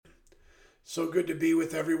So good to be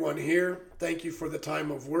with everyone here. Thank you for the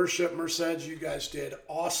time of worship, Merced. You guys did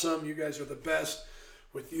awesome. You guys are the best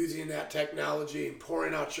with using that technology and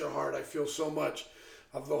pouring out your heart. I feel so much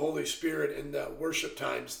of the Holy Spirit in the worship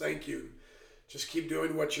times. Thank you. Just keep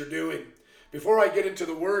doing what you're doing. Before I get into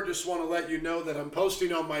the word, just want to let you know that I'm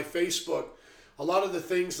posting on my Facebook a lot of the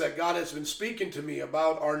things that God has been speaking to me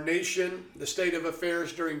about our nation, the state of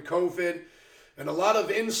affairs during COVID, and a lot of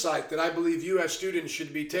insight that I believe you as students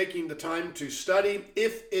should be taking the time to study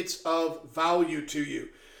if it's of value to you.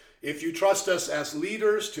 If you trust us as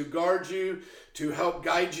leaders to guard you, to help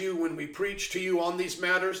guide you when we preach to you on these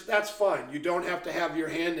matters, that's fine. You don't have to have your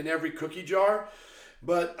hand in every cookie jar,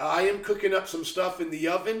 but I am cooking up some stuff in the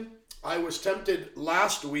oven. I was tempted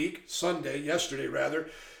last week, yesterday rather,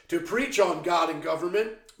 to preach on God and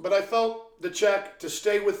government, but I felt the check to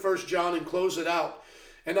stay with First John and close it out.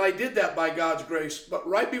 And I did that by God's grace. But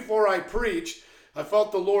right before I preached, I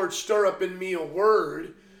felt the Lord stir up in me a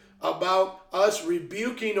word about us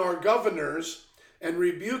rebuking our governors and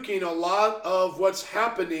rebuking a lot of what's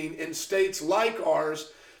happening in states like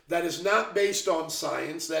ours that is not based on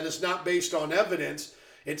science, that is not based on evidence.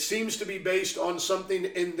 It seems to be based on something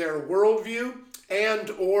in their worldview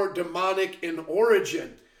and or demonic in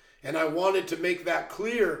origin. And I wanted to make that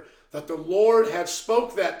clear that the Lord had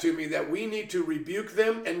spoke that to me, that we need to rebuke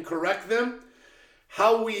them and correct them.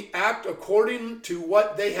 How we act according to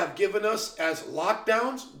what they have given us as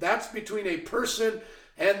lockdowns, that's between a person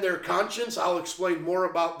and their conscience. I'll explain more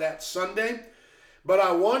about that Sunday. But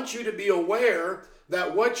I want you to be aware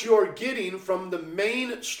that what you're getting from the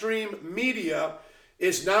mainstream media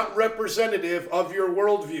is not representative of your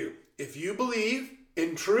worldview. If you believe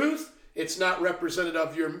in truth, it's not representative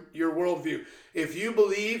of your worldview. If you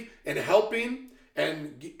believe in helping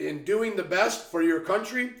and in doing the best for your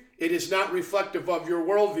country, it is not reflective of your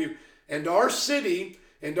worldview. And our city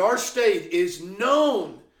and our state is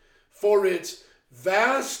known for its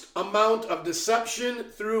vast amount of deception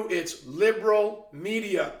through its liberal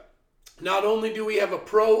media. Not only do we have a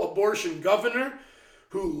pro-abortion governor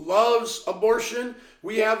who loves abortion,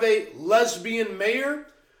 we have a lesbian mayor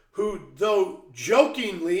who, though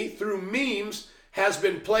jokingly through memes, has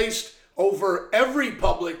been placed over every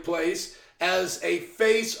public place as a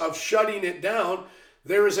face of shutting it down.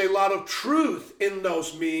 There is a lot of truth in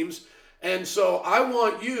those memes. And so I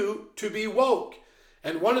want you to be woke.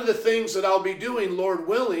 And one of the things that I'll be doing, Lord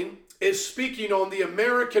willing, is speaking on the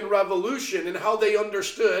American Revolution and how they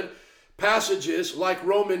understood passages like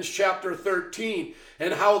Romans chapter 13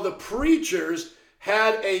 and how the preachers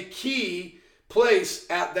had a key place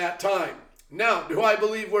at that time. Now, do I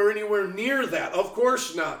believe we're anywhere near that? Of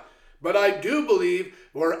course not. But I do believe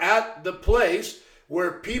we're at the place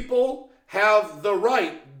where people have the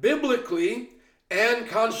right, biblically and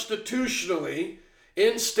constitutionally,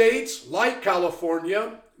 in states like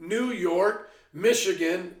California, New York,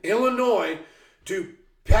 Michigan, Illinois, to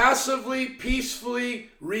passively, peacefully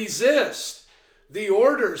resist the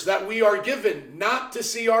orders that we are given not to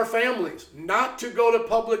see our families, not to go to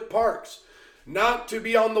public parks, not to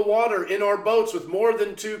be on the water in our boats with more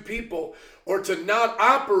than 2 people, or to not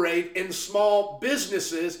operate in small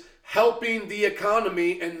businesses helping the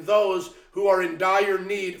economy and those who are in dire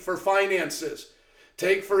need for finances.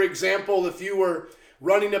 Take, for example, if you were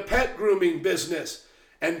running a pet grooming business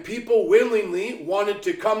and people willingly wanted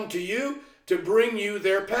to come to you to bring you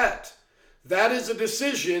their pet. That is a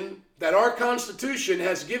decision that our Constitution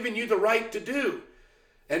has given you the right to do.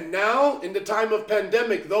 And now, in the time of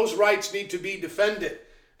pandemic, those rights need to be defended.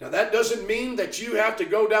 Now, that doesn't mean that you have to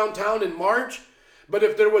go downtown and march, but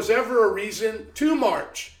if there was ever a reason to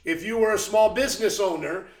march, if you were a small business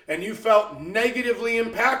owner and you felt negatively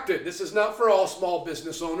impacted, this is not for all small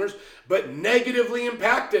business owners, but negatively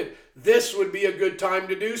impacted, this would be a good time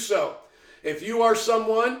to do so. If you are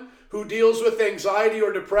someone who deals with anxiety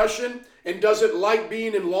or depression and doesn't like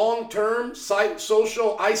being in long-term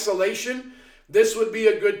social isolation, this would be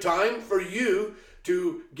a good time for you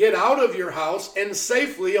to get out of your house and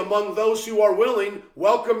safely, among those who are willing,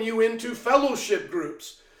 welcome you into fellowship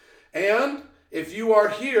groups. And if you are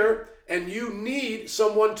here and you need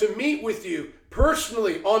someone to meet with you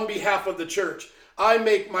personally on behalf of the church, I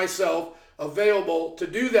make myself available to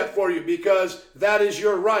do that for you because that is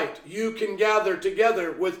your right. You can gather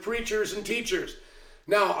together with preachers and teachers.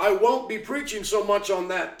 Now, I won't be preaching so much on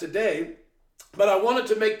that today, but I wanted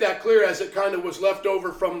to make that clear as it kind of was left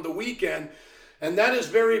over from the weekend. And that is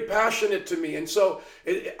very passionate to me. And so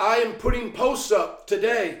I am putting posts up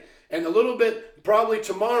today and a little bit probably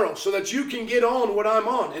tomorrow so that you can get on what I'm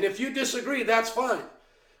on. And if you disagree, that's fine.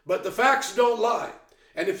 But the facts don't lie.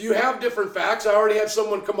 And if you have different facts, I already had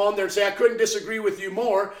someone come on there and say, I couldn't disagree with you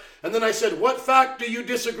more. And then I said, what fact do you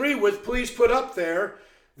disagree with? Please put up there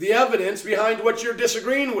the evidence behind what you're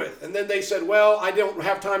disagreeing with. And then they said, well, I don't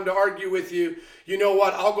have time to argue with you. You know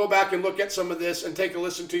what? I'll go back and look at some of this and take a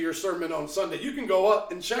listen to your sermon on Sunday. You can go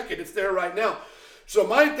up and check it. It's there right now. So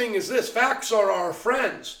my thing is this: facts are our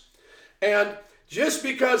friends. And just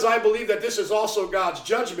because I believe that this is also God's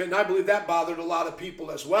judgment, and I believe that bothered a lot of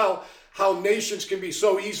people as well, how nations can be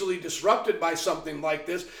so easily disrupted by something like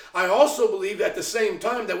this, I also believe at the same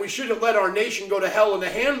time that we shouldn't let our nation go to hell in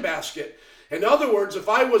a handbasket. In other words, if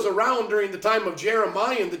I was around during the time of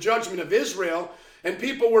Jeremiah and the judgment of Israel, and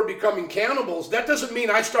people were becoming cannibals, that doesn't mean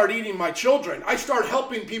I start eating my children. I start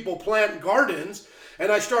helping people plant gardens,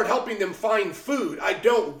 and I start helping them find food. I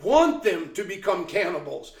don't want them to become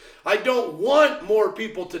cannibals. I don't want more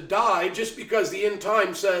people to die just because the end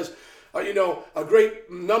time says, a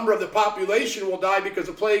great number of the population will die because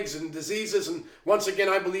of plagues and diseases. And once again,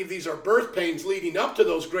 I believe these are birth pains leading up to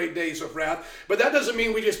those great days of wrath. But that doesn't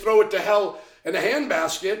mean we just throw it to hell in a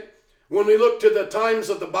handbasket. When we look to the times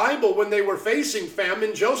of the Bible, when they were facing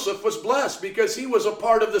famine, Joseph was blessed because he was a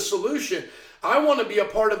part of the solution. I want to be a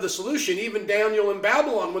part of the solution. Even Daniel in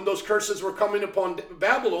Babylon, when those curses were coming upon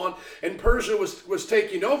Babylon and Persia was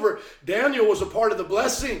taking over, Daniel was a part of the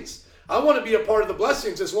blessings. I want to be a part of the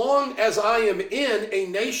blessings. As long as I am in a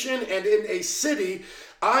nation and in a city,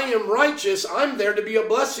 I am righteous. I'm there to be a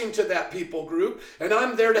blessing to that people group, and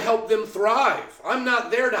I'm there to help them thrive. I'm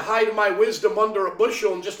not there to hide my wisdom under a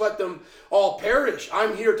bushel and just let them all perish.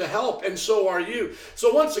 I'm here to help, and so are you.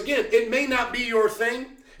 So once again, it may not be your thing.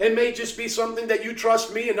 It may just be something that you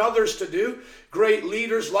trust me and others to do. Great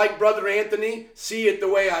leaders like Brother Anthony see it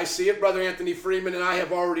the way I see it. Brother Anthony Freeman and I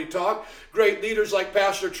have already talked. Great leaders like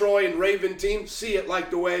Pastor Troy and Raven Team see it like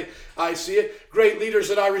the way I see it. Great leaders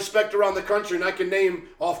that I respect around the country, and I can name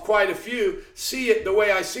off quite a few, see it the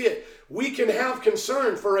way I see it. We can have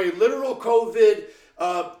concern for a literal COVID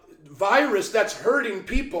virus that's hurting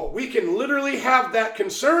people. We can literally have that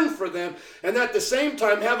concern for them, and at the same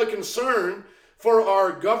time have a concern for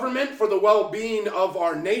our government, for the well-being of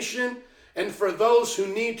our nation, and for those who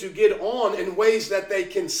need to get on in ways that they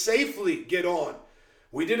can safely get on.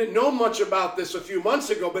 We didn't know much about this a few months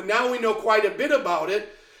ago, but now we know quite a bit about it,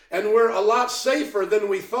 and we're a lot safer than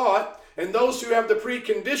we thought. And those who have the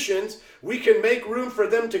preconditions, we can make room for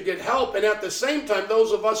them to get help. And at the same time,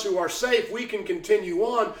 those of us who are safe, we can continue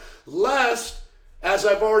on, lest, as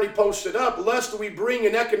I've already posted up, lest we bring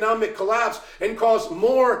an economic collapse and cause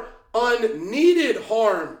more unneeded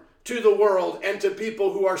harm to the world and to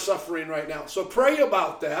people who are suffering right now. So pray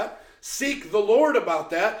about that. Seek the Lord about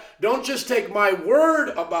that. Don't just take my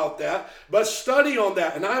word about that, but study on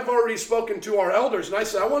that. And I've already spoken to our elders, and I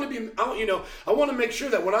said, I want to make sure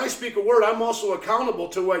that when I speak a word, I'm also accountable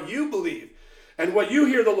to what you believe and what you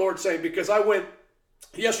hear the Lord saying, because I went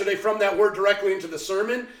yesterday from that word directly into the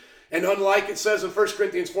sermon. And unlike it says in 1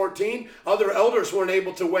 Corinthians 14, other elders weren't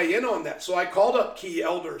able to weigh in on that. So I called up key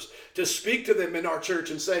elders to speak to them in our church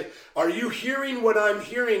and say, are you hearing what I'm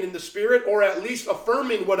hearing in the Spirit, or at least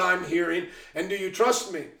affirming what I'm hearing? And do you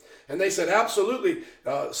trust me? And they said, absolutely.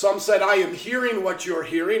 Some said, I am hearing what you're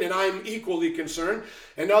hearing, and I am equally concerned.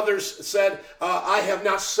 And others said, I have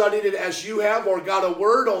not studied it as you have or got a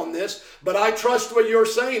word on this, but I trust what you're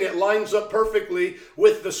saying. It lines up perfectly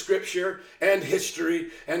with the scripture and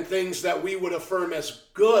history and things that we would affirm as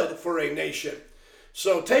good for a nation.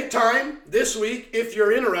 So take time this week, if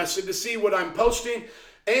you're interested, to see what I'm posting,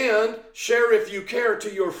 and share, if you care,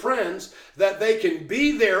 to your friends, that they can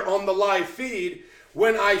be there on the live feed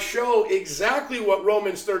when I show exactly what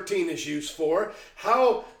Romans 13 is used for,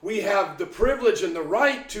 how we have the privilege and the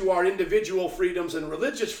right to our individual freedoms and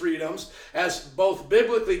religious freedoms as both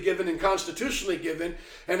biblically given and constitutionally given,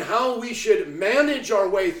 and how we should manage our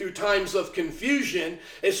way through times of confusion,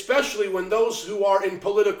 especially when those who are in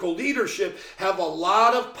political leadership have a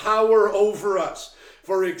lot of power over us.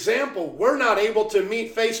 For example, we're not able to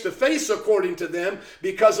meet face to face according to them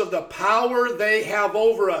because of the power they have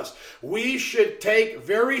over us. We should take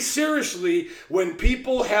very seriously when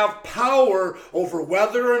people have power over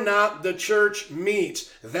whether or not the church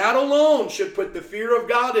meets. That alone should put the fear of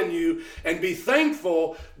God in you, and be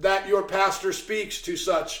thankful that your pastor speaks to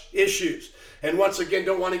such issues. And once again,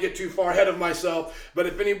 don't want to get too far ahead of myself, but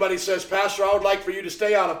if anybody says, Pastor, I would like for you to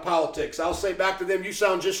stay out of politics, I'll say back to them, you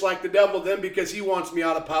sound just like the devil then, because he wants me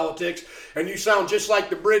out of politics. And you sound just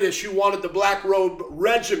like the British who wanted the Black Robe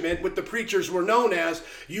Regiment, what the preachers were known as.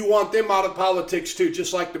 You want them out of politics too,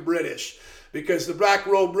 just like the British, because the Black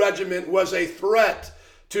Robe Regiment was a threat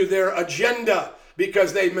to their agenda,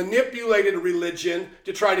 because they manipulated religion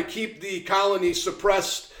to try to keep the colonies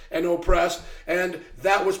suppressed and oppressed, and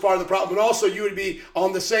that was part of the problem. And also, you would be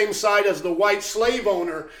on the same side as the white slave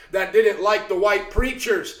owner that didn't like the white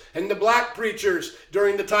preachers and the black preachers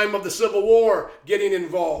during the time of the Civil War getting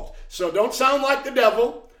involved. So don't sound like the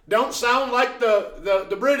devil, don't sound like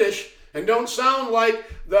the British, and don't sound like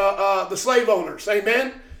the slave owners.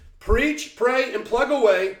 Amen? Preach, pray, and plug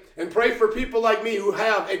away, and pray for people like me who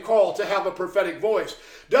have a call to have a prophetic voice.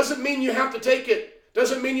 Doesn't mean you have to take it.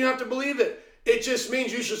 Doesn't mean you have to believe it. It just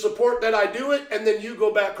means you should support that I do it, and then you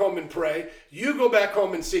go back home and pray. You go back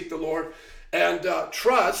home and seek the Lord, and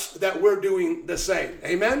trust that we're doing the same.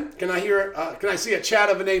 Amen? Can I see a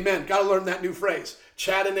chat of an amen? Got to learn that new phrase.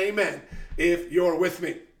 Chat and amen if you're with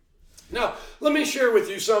me. Now, let me share with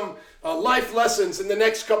you some life lessons in the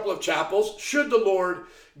next couple of chapels. Should the Lord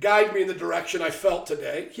guide me in the direction I felt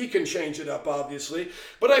today, He can change it up, obviously.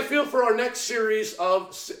 But I feel for our next series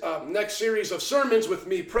of sermons with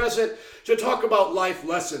me present to talk about life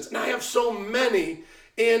lessons. And I have so many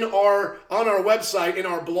on our website, in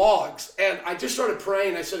our blogs. And I just started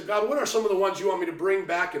praying. I said, God, what are some of the ones you want me to bring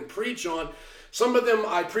back and preach on? Some of them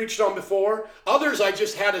I preached on before. Others I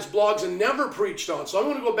just had as blogs and never preached on. So I'm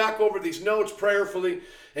going to go back over these notes prayerfully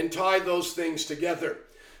and tie those things together.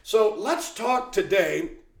 So let's talk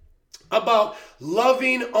today about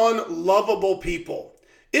loving unlovable people.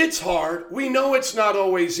 It's hard. We know it's not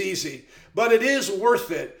always easy, but it is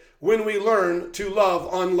worth it when we learn to love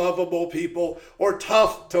unlovable people or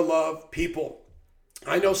tough to love people.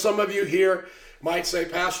 I know some of you here might say,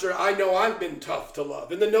 Pastor, I know I've been tough to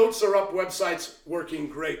love. And the notes are up. Website's working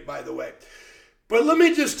great, by the way. But let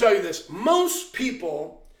me just tell you this. Most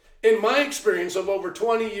people, in my experience of over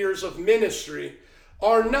 20 years of ministry,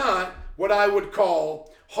 are not what I would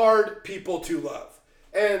call hard people to love.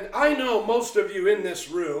 And I know most of you in this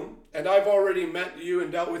room, and I've already met you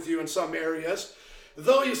and dealt with you in some areas,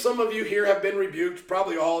 though some of you here have been rebuked,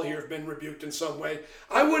 probably all here have been rebuked in some way,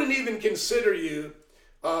 I wouldn't even consider you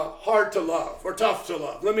hard to love or tough to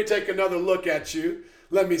love. Let me take another look at you.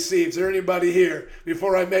 Let me see. Is there anybody here?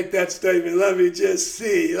 Before I make that statement, let me just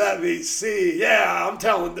see. Let me see. Yeah, I'm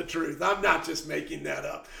telling the truth. I'm not just making that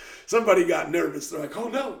up. Somebody got nervous. They're like, oh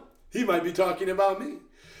no, he might be talking about me.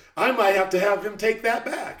 I might have to have him take that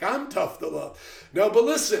back. I'm tough to love. No, but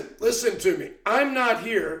listen to me. I'm not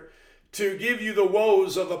here to give you the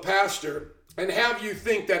woes of a pastor and have you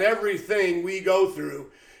think that everything we go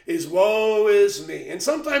through is woe is me. And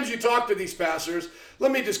sometimes you talk to these pastors.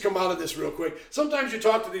 Let me just come out of this real quick. Sometimes you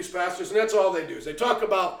talk to these pastors and that's all they do is they talk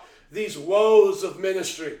about these woes of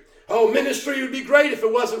ministry. Oh, ministry would be great if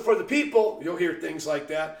it wasn't for the people. You'll hear things like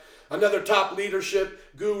that. Another top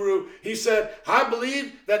leadership guru, he said, I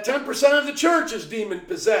believe that 10% of the church is demon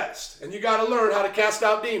possessed. And you got to learn how to cast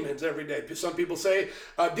out demons every day. Some people say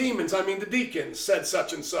demons, I mean the deacons said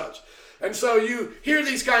such and such. And so you hear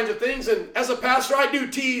these kinds of things. And as a pastor, I do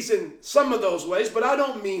tease in some of those ways, but I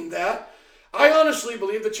don't mean that. I honestly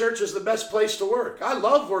believe the church is the best place to work. I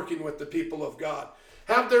love working with the people of God.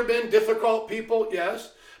 Have there been difficult people?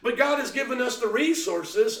 Yes. But God has given us the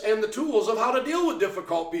resources and the tools of how to deal with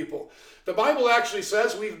difficult people. The Bible actually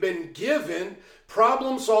says we've been given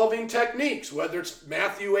problem-solving techniques, whether it's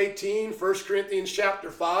Matthew 18, 1 Corinthians chapter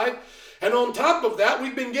 5. And on top of that,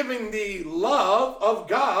 we've been given the love of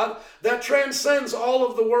God that transcends all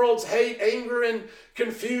of the world's hate, anger, and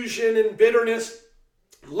confusion and bitterness.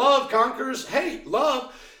 Love conquers hate.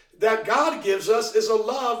 Love that God gives us is a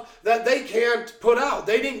love that they can't put out.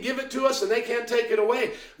 They didn't give it to us and they can't take it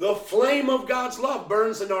away. The flame of God's love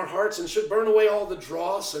burns in our hearts and should burn away all the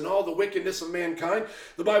dross and all the wickedness of mankind.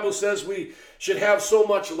 The Bible says we should have so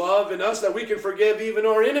much love in us that we can forgive even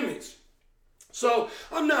our enemies. So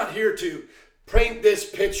I'm not here to paint this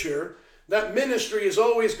picture that ministry is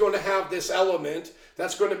always going to have this element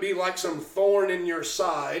that's going to be like some thorn in your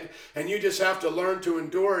side, and you just have to learn to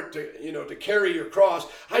endure it, to carry your cross.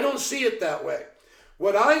 I don't see it that way.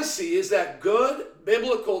 What I see is that good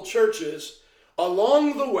biblical churches,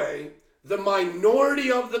 along the way, the minority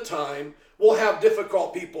of the time, will have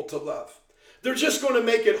difficult people to love. They're just going to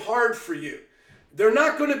make it hard for you. They're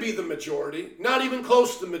not going to be the majority, not even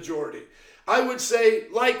close to the majority. I would say,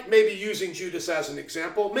 like maybe using Judas as an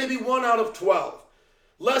example, maybe 1 out of 12,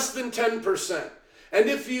 less than 10%. And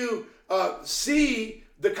if you see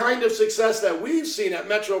the kind of success that we've seen at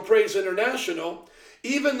Metro Praise International,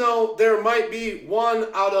 even though there might be 1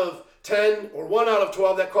 out of 10 or 1 out of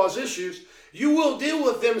 12 that cause issues, you will deal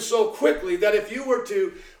with them so quickly that if you were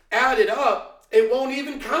to add it up, it won't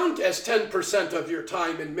even count as 10% of your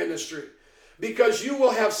time in ministry. because you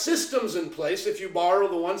will have systems in place if you borrow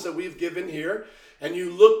the ones that we've given here and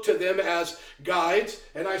you look to them as guides.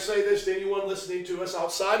 And I say this to anyone listening to us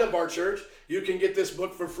outside of our church, you can get this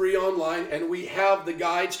book for free online, and we have the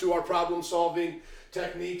guides to our problem-solving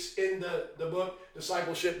techniques in the book,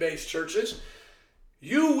 Discipleship-Based Churches.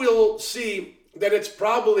 You will see that it's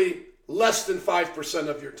probably less than 5%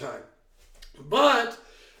 of your time. But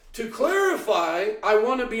to clarify, I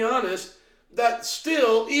want to be honest, that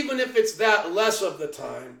still, even if it's that less of the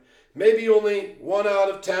time, maybe only 1 out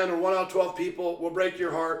of 10 or 1 out of 12 people will break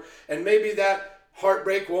your heart, and maybe that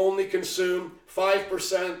heartbreak will only consume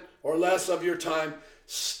 5% or less of your time,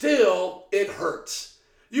 still it hurts.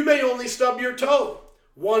 You may only stub your toe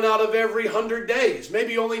 1 out of every 100 days,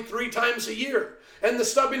 maybe only 3 times a year. And the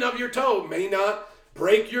stubbing of your toe may not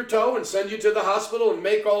break your toe and send you to the hospital and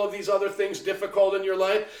make all of these other things difficult in your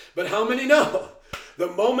life. But how many know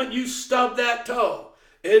the moment you stub that toe,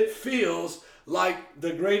 it feels like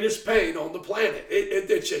the greatest pain on the planet.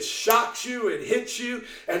 It just shocks you, it hits you,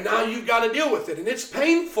 and now you've got to deal with it. And it's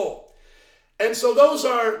painful. And so those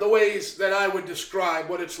are the ways that I would describe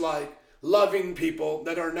what it's like loving people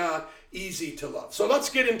that are not easy to love. So let's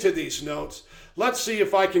get into these notes. Let's see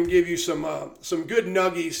if I can give you some good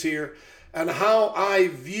nuggies here on how I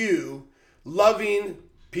view loving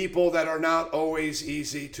people that are not always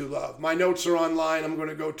easy to love. My notes are online. I'm going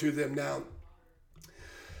to go to them now.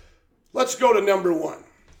 Let's go to number 1.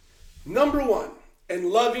 Number 1,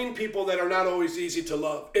 in loving people that are not always easy to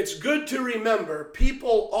love, it's good to remember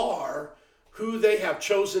people are who they have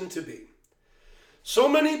chosen to be. So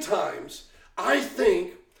many times, I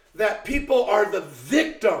think that people are the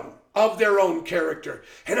victim of their own character.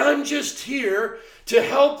 And I'm just here to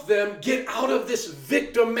help them get out of this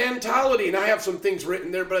victim mentality. And I have some things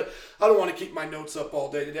written there, but I don't want to keep my notes up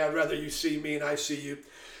all day today. I'd rather you see me and I see you.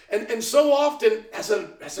 And so often, as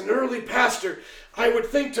an early pastor, I would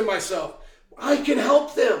think to myself, I can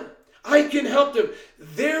help them. I can help them.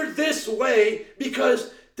 They're this way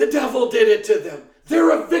because the devil did it to them.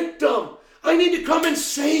 They're a victim. I need to come and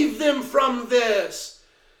save them from this.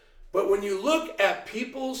 But when you look at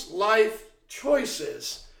people's life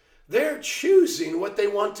choices, they're choosing what they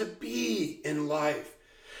want to be in life.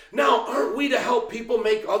 Now, aren't we to help people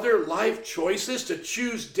make other life choices, to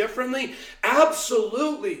choose differently?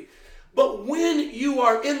 Absolutely. But when you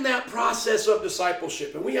are in that process of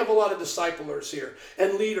discipleship, and we have a lot of disciplers here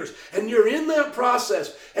and leaders, and you're in that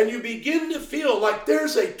process and you begin to feel like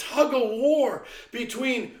there's a tug of war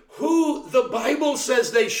between who the Bible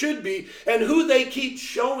says they should be and who they keep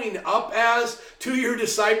showing up as to your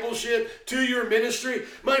discipleship, to your ministry,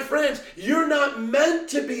 my friends, you're not meant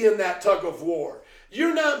to be in that tug of war.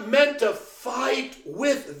 You're not meant to fight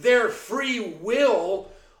with their free will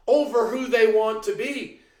over who they want to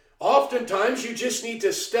be. Oftentimes, you just need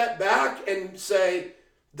to step back and say,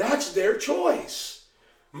 that's their choice.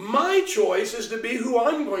 My choice is to be who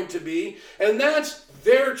I'm going to be, and that's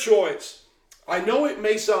their choice. I know it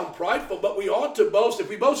may sound prideful, but we ought to boast. If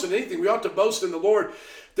we boast in anything, we ought to boast in the Lord.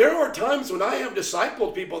 There are times when I have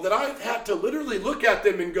discipled people that I've had to literally look at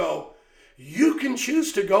them and go, you can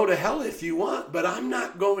choose to go to hell if you want, but I'm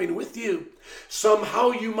not going with you.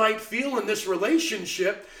 Somehow you might feel in this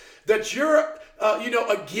relationship that you're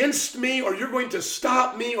against me, or you're going to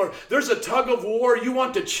stop me, or there's a tug of war. You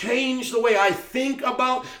want to change the way I think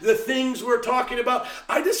about the things we're talking about.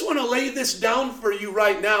 I just want to lay this down for you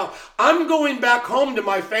right now. I'm going back home to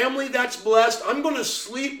my family that's blessed. I'm going to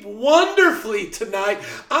sleep wonderfully tonight.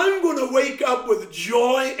 I'm going to wake up with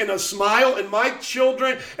joy and a smile, and my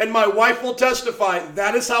children and my wife will testify.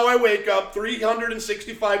 That is how I wake up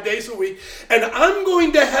 365 days a week. And I'm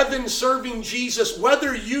going to heaven serving Jesus,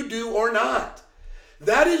 whether you do or not.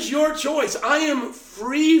 That is your choice. I am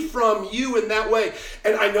free from you in that way.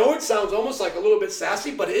 And I know it sounds almost like a little bit sassy,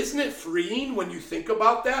 but isn't it freeing when you think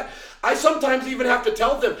about that? I sometimes even have to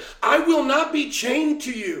tell them, I will not be chained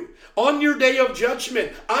to you on your day of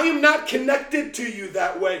judgment. I am not connected to you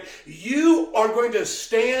that way. You are going to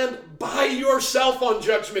stand by yourself on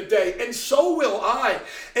judgment day, and so will I.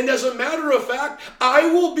 And as a matter of fact,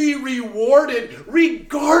 I will be rewarded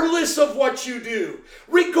regardless of what you do.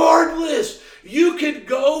 Regardless. You could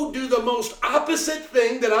go do the most opposite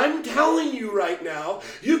thing that I'm telling you right now.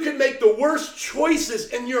 You can make the worst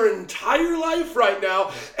choices in your entire life right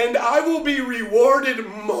now, and I will be rewarded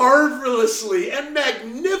marvelously and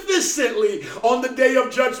magnificently on the day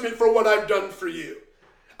of judgment for what I've done for you.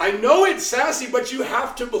 I know it's sassy, but you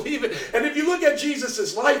have to believe it. And if you look at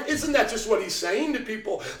Jesus' life, isn't that just what he's saying to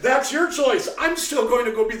people? That's your choice. I'm still going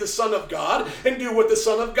to go be the Son of God and do what the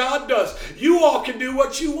Son of God does. You all can do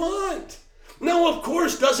what you want. Now, of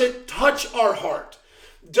course, does it touch our heart?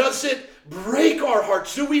 Does it break our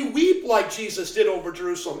hearts? Do we weep like Jesus did over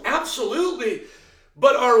Jerusalem? Absolutely.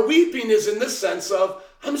 But our weeping is in the sense of,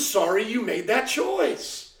 I'm sorry you made that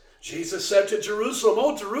choice. Jesus said to Jerusalem,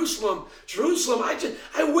 oh, Jerusalem, Jerusalem,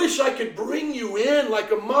 I wish I could bring you in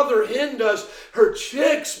like a mother hen does her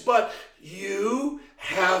chicks, but you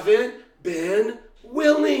haven't been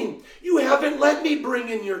willing. You haven't let me bring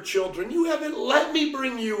in your children. You haven't let me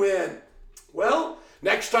bring you in. Well,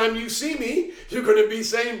 next time you see me, you're going to be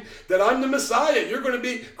saying that I'm the Messiah. You're going to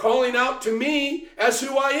be calling out to me as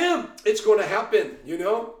who I am. It's going to happen, you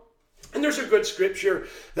know. And there's a good scripture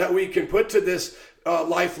that we can put to this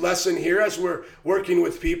life lesson here as we're working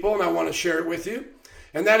with people, and I want to share it with you.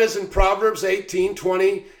 And that is in Proverbs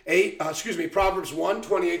Proverbs 1,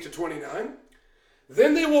 28 to 29.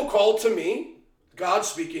 Then they will call to me, God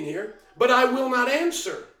speaking here, but I will not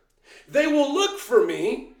answer. They will look for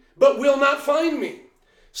me, but will not find me,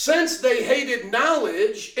 since they hated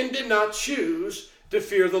knowledge and did not choose to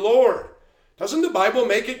fear the Lord. Doesn't the Bible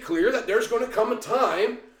make it clear that there's going to come a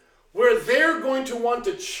time where they're going to want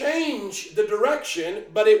to change the direction,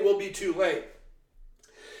 but it will be too late?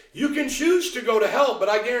 You can choose to go to hell, but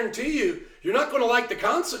I guarantee you, you're not going to like the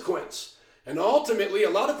consequence. And ultimately, a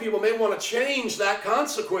lot of people may want to change that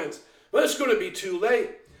consequence, but it's going to be too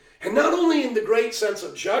late. And not only in the great sense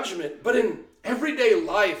of judgment, but in everyday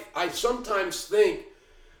life, I sometimes think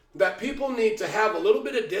that people need to have a little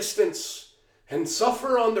bit of distance and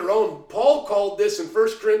suffer on their own. Paul called this in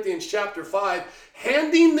 1 Corinthians chapter 5,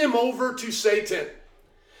 handing them over to Satan.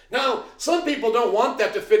 Now, some people don't want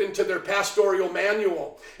that to fit into their pastoral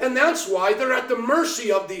manual. And that's why they're at the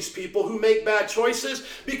mercy of these people who make bad choices,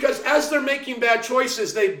 because as they're making bad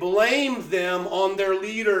choices, they blame them on their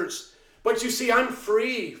leaders. But you see, I'm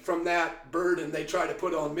free from that burden they try to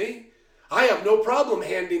put on me. I have no problem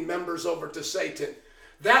handing members over to Satan.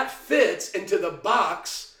 That fits into the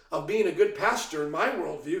box of being a good pastor in my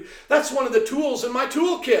worldview. That's one of the tools in my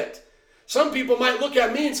toolkit. Some people might look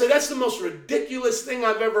at me and say, that's the most ridiculous thing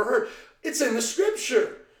I've ever heard. It's in the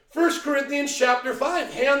scripture. 1 Corinthians chapter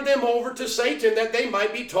 5, hand them over to Satan that they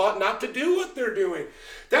might be taught not to do what they're doing.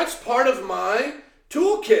 That's part of my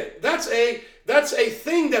toolkit. That's a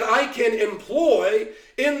thing that I can employ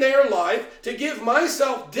in their life to give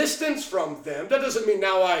myself distance from them. That doesn't mean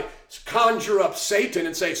now I conjure up Satan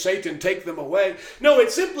and say, Satan, take them away. No,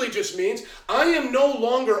 it simply just means I am no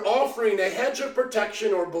longer offering a hedge of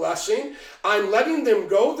protection or blessing. I'm letting them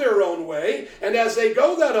go their own way. And as they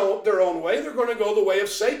go their own way, they're going to go the way of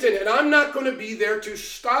Satan. And I'm not going to be there to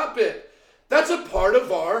stop it. That's a part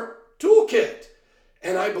of our toolkit.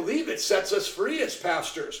 And I believe it sets us free as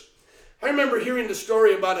pastors. I remember hearing the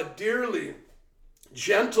story about a dearly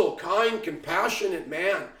gentle, kind, compassionate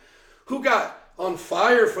man who got on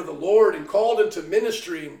fire for the Lord and called into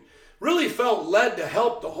ministry and really felt led to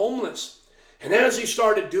help the homeless. And as he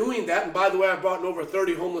started doing that, and by the way, I brought over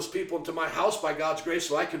 30 homeless people into my house by God's grace,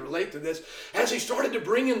 so I can relate to this. As he started to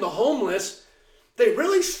bring in the homeless, they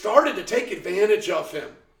really started to take advantage of him.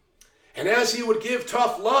 And as he would give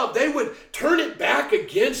tough love, they would turn it back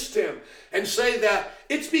against him and say that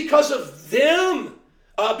it's because of them,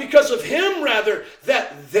 because of him rather,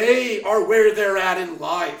 that they are where they're at in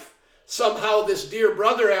life. Somehow this dear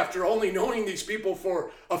brother, after only knowing these people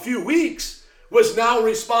for a few weeks, was now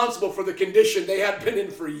responsible for the condition they had been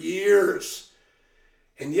in for years.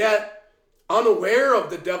 And yet, unaware of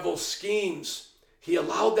the devil's schemes, he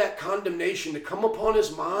allowed that condemnation to come upon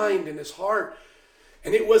his mind and his heart.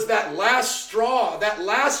 And it was that last straw, that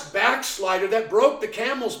last backslider that broke the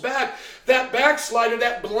camel's back, that backslider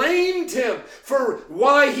that blamed him for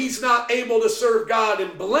why he's not able to serve God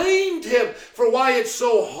and blamed him for why it's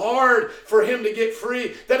so hard for him to get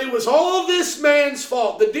free, that it was all this man's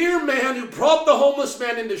fault. The dear man who brought the homeless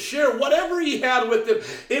man in to share whatever he had with him,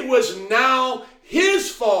 it was now his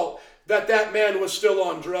fault that that man was still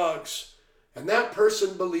on drugs. And that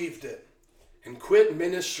person believed it and quit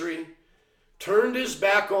ministry, turned his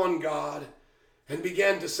back on God, and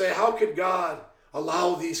began to say, how could God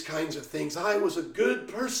allow these kinds of things? I was a good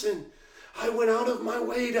person. I went out of my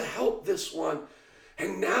way to help this one.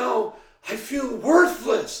 And now I feel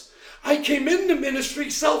worthless. I came into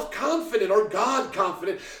ministry self-confident or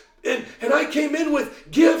God-confident. And I came in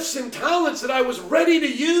with gifts and talents that I was ready to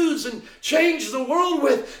use and change the world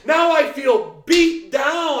with. Now I feel beat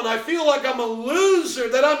down. I feel like I'm a loser,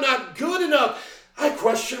 that I'm not good enough. I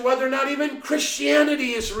question whether or not even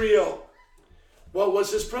Christianity is real. What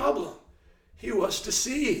was his problem? He was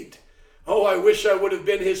deceived. Oh, I wish I would have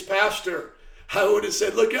been his pastor. I would have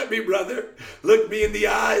said, look at me, brother. Look me in the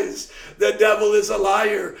eyes. The devil is a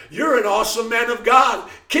liar. You're an awesome man of God.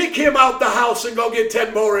 Kick him out the house and go get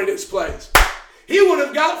 10 more in his place. he would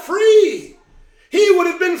have got free. He would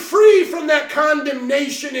have been free from that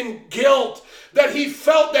condemnation and guilt that he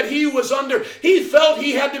felt that he was under. He felt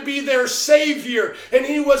he had to be their Savior, and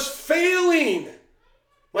he was failing.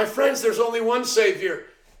 My friends, there's only one Savior,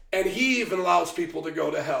 and he even allows people to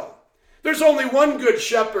go to hell. There's only one good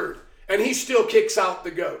shepherd, and he still kicks out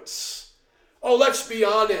the goats. Oh, let's be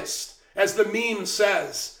honest. As the meme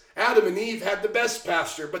says, Adam and Eve had the best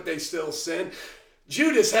pastor, but they still sinned.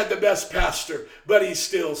 Judas had the best pastor, but he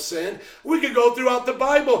still sinned. We could go throughout the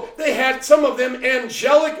Bible. They had, some of them,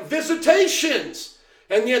 angelic visitations,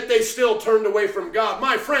 and yet they still turned away from God.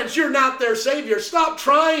 My friends, you're not their Savior. Stop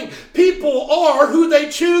trying. People are who they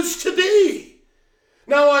choose to be.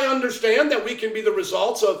 Now, I understand that we can be the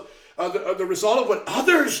result of what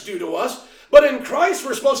others do to us, but in Christ,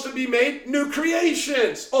 we're supposed to be made new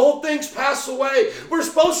creations. Old things pass away. We're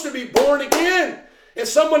supposed to be born again. If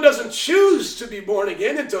someone doesn't choose to be born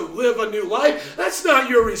again and to live a new life, that's not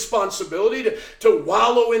your responsibility to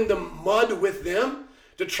wallow in the mud with them,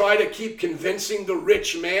 to try to keep convincing the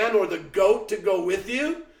rich man or the goat to go with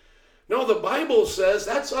you. No, the Bible says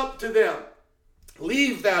that's up to them.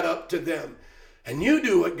 Leave that up to them. And you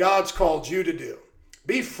do what God's called you to do.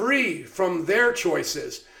 Be free from their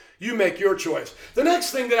choices. You make your choice. The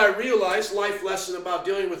next thing that I realized, life lesson about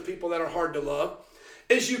dealing with people that are hard to love,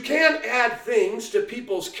 is you can't add things to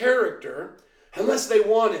people's character unless they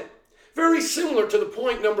want it. Very similar to the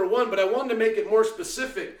point number one, but I wanted to make it more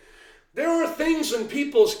specific. There are things in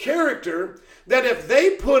people's character that if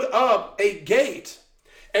they put up a gate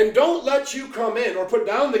and don't let you come in, or put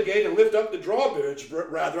down the gate and lift up the drawbridge,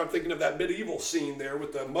 rather, I'm thinking of that medieval scene there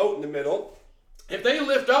with the moat in the middle. If they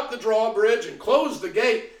lift up the drawbridge and close the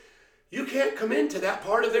gate, you can't come into that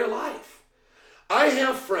part of their life. I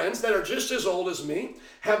have friends that are just as old as me,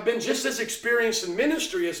 have been just as experienced in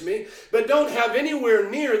ministry as me, but don't have anywhere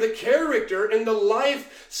near the character and the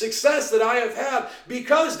life success that I have had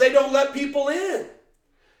because they don't let people in.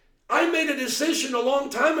 I made a decision a long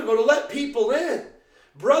time ago to let people in.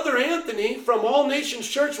 Brother Anthony from All Nations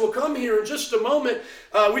Church will come here in just a moment.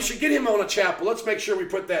 We should get him on a chapel. Let's make sure we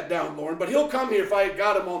put that down, Lauren. But he'll come here if I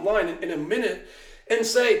got him online in a minute. And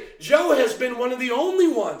say, Joe has been one of the only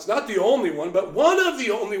ones, not the only one, but one of the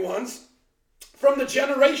only ones from the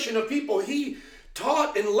generation of people he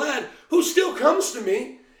taught and led who still comes to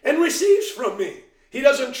me and receives from me. He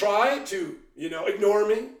doesn't try to, ignore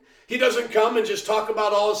me. He doesn't come and just talk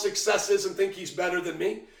about all his successes and think he's better than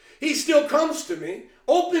me. He still comes to me,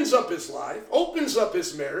 opens up his life, opens up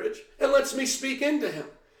his marriage, and lets me speak into him.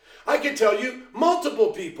 I can tell you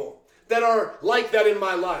multiple people that are like that in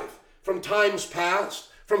my life. From times past,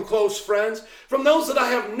 from close friends, from those that I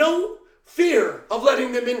have no fear of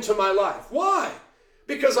letting them into my life. Why?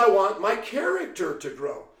 Because I want my character to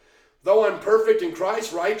grow. Though I'm perfect in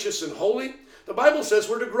Christ, righteous and holy, the Bible says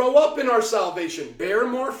we're to grow up in our salvation, bear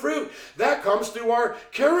more fruit. That comes through our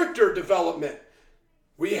character development.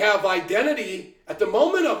 We have identity at the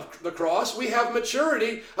moment of the cross. We have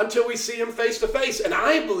maturity until we see him face to face. And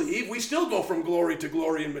I believe we still go from glory to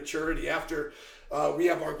glory in maturity after we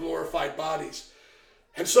have our glorified bodies.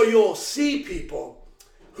 And so you'll see people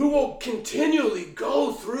who will continually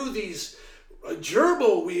go through these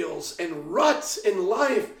gerbil wheels and ruts in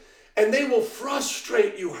life, and they will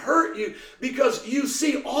frustrate you, hurt you, because you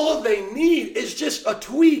see all they need is just a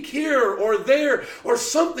tweak here or there or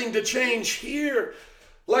something to change here.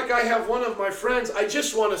 Like I have one of my friends, I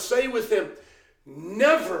just want to say with him,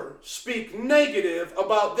 never speak negative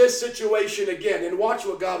about this situation again, and watch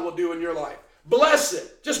what God will do in your life. Bless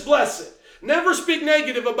it. Just bless it. Never speak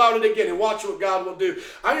negative about it again, and watch what God will do.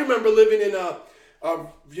 I remember living in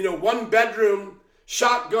a one-bedroom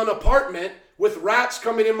shotgun apartment with rats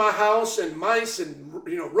coming in my house and mice and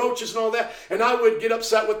roaches and all that, and I would get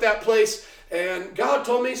upset with that place. And God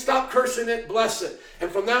told me, stop cursing it, bless it.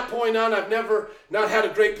 And from that point on, I've never not had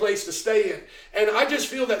a great place to stay in. And I just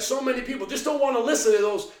feel that so many people just don't want to listen to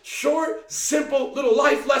those short, simple little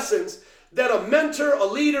life lessons that a mentor, a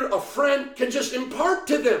leader, a friend can just impart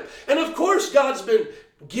to them. And of course, God's been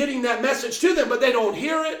getting that message to them, but they don't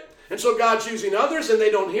hear it. And so God's using others and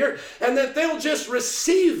they don't hear it. And that they'll just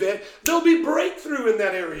receive it. There'll be breakthrough in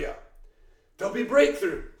that area. There'll be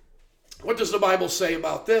breakthrough. What does the Bible say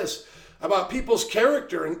about this? About people's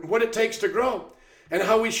character and what it takes to grow and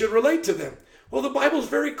how we should relate to them. Well, the Bible's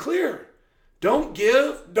very clear. Don't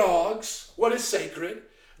give dogs what is sacred.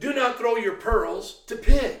 Do not throw your pearls to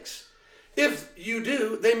pigs. If you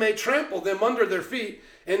do, they may trample them under their feet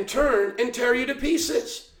and turn and tear you to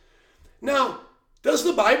pieces. Now, does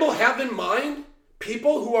the Bible have in mind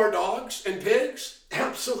people who are dogs and pigs?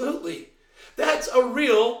 Absolutely. That's a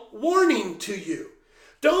real warning to you.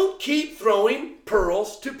 Don't keep throwing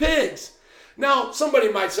pearls to pigs. Now,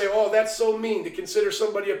 somebody might say, oh, that's so mean to consider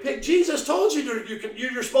somebody a pig. Jesus told you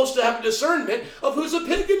you're supposed to have a discernment of who's a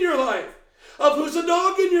pig in your life, of who's a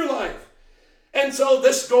dog in your life. And so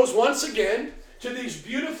this goes once again to these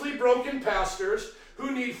beautifully broken pastors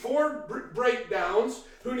who need 4 breakdowns,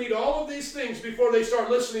 who need all of these things before they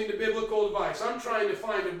start listening to biblical advice. I'm trying to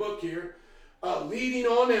find a book here, Leading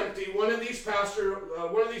on Empty, one of these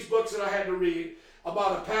books that I had to read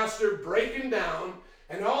about a pastor breaking down,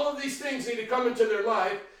 and all of these things need to come into their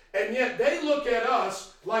life, and yet they look at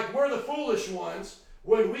us like we're the foolish ones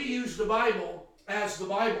when we use the Bible as the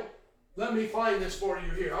Bible. Let me find this for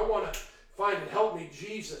you here. I want to find it. Help me,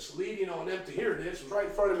 Jesus. Leading on Empty. Here it is. It was right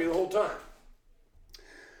in front of me the whole time.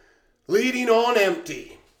 Leading on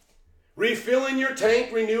Empty. Refilling your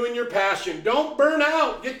tank, renewing your passion. Don't burn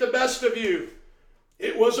out. Get the best of you.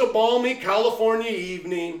 It was a balmy California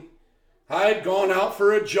evening. I had gone out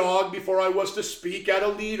for a jog before I was to speak at a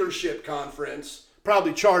leadership conference.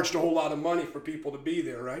 Probably charged a whole lot of money for people to be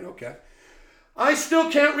there, right? Okay. I still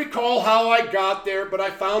can't recall how I got there, but I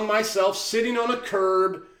found myself sitting on a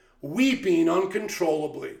curb, weeping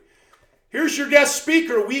uncontrollably. Here's your guest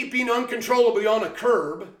speaker weeping uncontrollably on a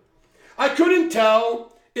curb. I couldn't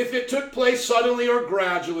tell if it took place suddenly or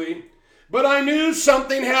gradually, but I knew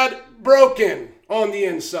something had broken on the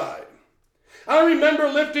inside. I remember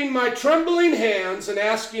lifting my trembling hands and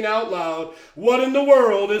asking out loud, what in the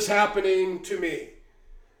world is happening to me?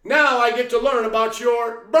 Now I get to learn about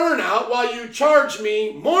your burnout while you charge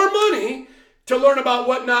me more money to learn about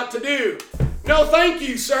what not to do. No, thank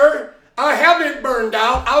you, sir. I haven't burned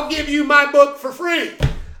out. I'll give you my book for free.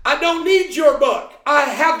 I don't need your book. I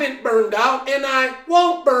haven't burned out, and I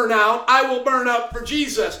won't burn out. I will burn up for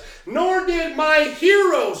Jesus. Nor did my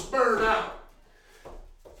heroes burn out.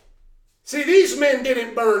 See, these men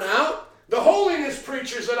didn't burn out. The holiness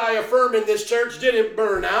preachers that I affirm in this church didn't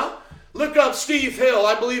burn out. Look up Steve Hill.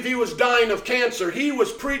 I believe he was dying of cancer. He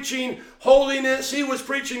was preaching holiness. He was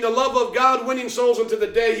preaching the love of God, winning souls until the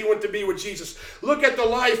day he went to be with Jesus. Look at the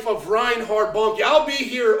life of Reinhard Bonnke. I'll be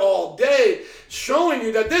here all day showing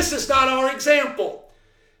you that this is not our example.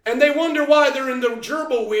 And they wonder why they're in the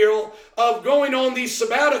gerbil wheel of going on these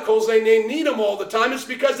sabbaticals. They need them all the time. It's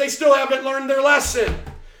because they still haven't learned their lesson.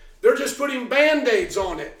 They're just putting Band-Aids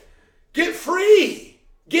on it. Get free.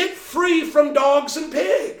 Get free from dogs and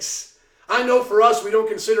pigs. I know for us, we don't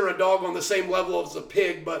consider a dog on the same level as a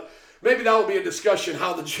pig, but maybe that will be a discussion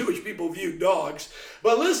how the Jewish people view dogs.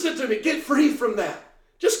 But listen to me, get free from that.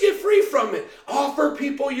 Just get free from it. Offer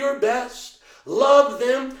people your best. Love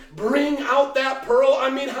them. Bring out that pearl.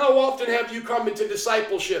 I mean, how often have you come into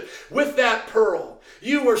discipleship with that pearl?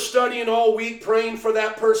 You were studying all week, praying for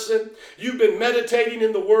that person. You've been meditating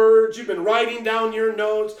in the words. You've been writing down your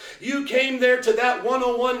notes. You came there to that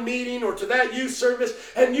 101 meeting or to that youth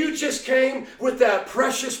service, and you just came with that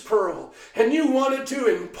precious pearl, and you wanted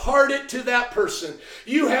to impart it to that person.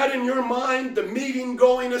 You had in your mind the meeting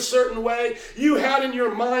going a certain way. You had in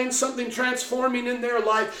your mind something transforming in their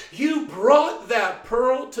life. You brought that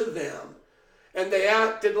pearl to them, and they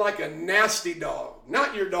acted like a nasty dog.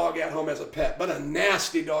 Not your dog at home as a pet, but a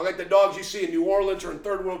nasty dog. Like the dogs you see in New Orleans or in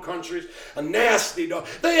third world countries. A nasty dog.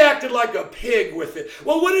 They acted like a pig with it.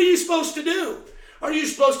 Well, what are you supposed to do? Are you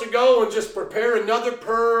supposed to go and just prepare another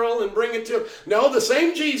pearl and bring it to them? No, the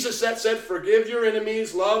same Jesus that said, forgive your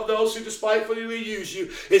enemies, love those who despitefully use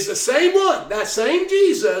you, is the same one. That same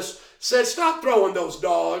Jesus said, stop throwing those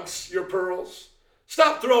dogs your pearls.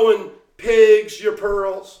 Stop throwing pigs your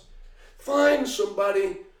pearls. Find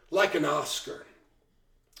somebody like an Oscar.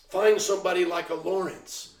 Find somebody like a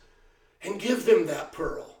Lawrence and give them that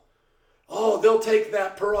pearl. Oh, they'll take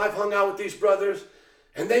that pearl. I've hung out with these brothers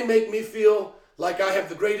and they make me feel like I have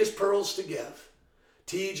the greatest pearls to give.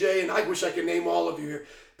 TJ, and I wish I could name all of you here,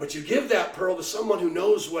 but you give that pearl to someone who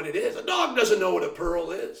knows what it is. A dog doesn't know what a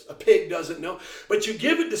pearl is. A pig doesn't know, but you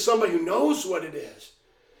give it to somebody who knows what it is.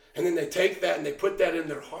 And then they take that and they put that in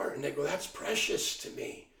their heart and they go, that's precious to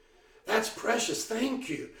me. That's precious. Thank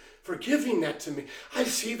you for giving that to me. I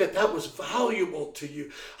see that that was valuable to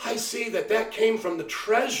you. I see that that came from the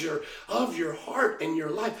treasure of your heart and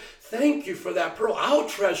your life. Thank you for that pearl. I'll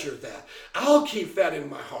treasure that. I'll keep that in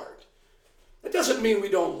my heart. It doesn't mean we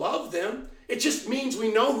don't love them. It just means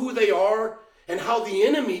we know who they are and how the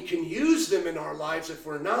enemy can use them in our lives if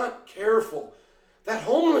we're not careful. That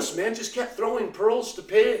homeless man just kept throwing pearls to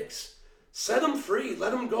pigs. Set them free.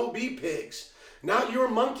 Let them go be pigs. Not your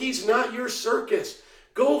monkeys, not your circus.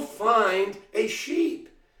 Go find a sheep,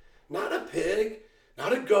 not a pig,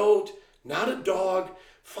 not a goat, not a dog.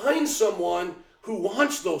 Find someone who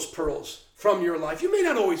wants those pearls from your life. You may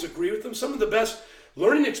not always agree with them. Some of the best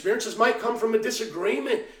Learning experiences might come from a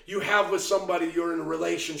disagreement you have with somebody you're in a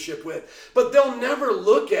relationship with. But they'll never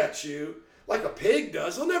look at you like a pig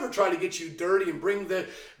does. They'll never try to get you dirty and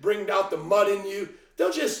bring out the mud in you.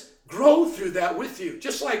 They'll just grow through that with you,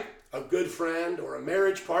 just like a good friend or a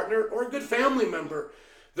marriage partner or a good family member.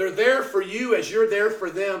 They're there for you as you're there for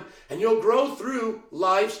them, and you'll grow through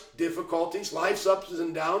life's difficulties, life's ups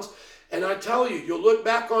and downs. And I tell you, you'll look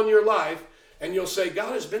back on your life and you'll say,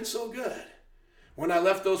 God has been so good. When I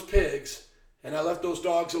left those pigs and I left those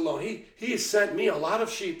dogs alone, he has sent me a lot of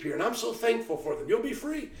sheep here, and I'm so thankful for them. You'll be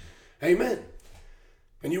free. Amen.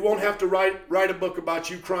 And you won't have to write a book about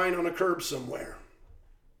you crying on a curb somewhere.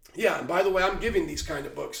 Yeah, and by the way, I'm giving these kind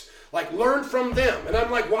of books. Like, learn from them. And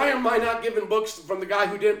I'm like, why am I not giving books from the guy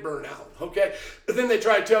who didn't burn out? Okay? But then they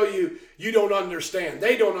try to tell you, you don't understand.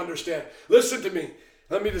 They don't understand. Listen to me.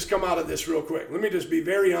 Let me just come out of this real quick. Let me just be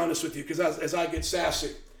very honest with you, because as I get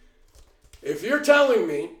sassy. If you're telling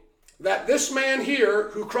me that this man here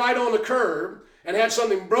who cried on the curb and had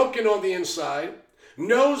something broken on the inside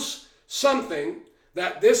knows something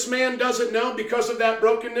that this man doesn't know because of that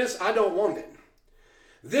brokenness, I don't want it.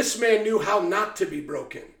 This man knew how not to be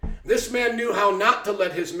broken. This man knew how not to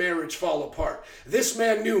let his marriage fall apart. This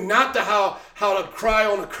man knew not to how to cry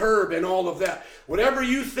on a curb and all of that. Whatever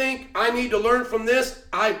you think I need to learn from this,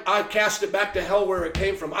 I cast it back to hell where it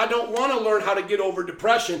came from. I don't want to learn how to get over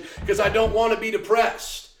depression because I don't want to be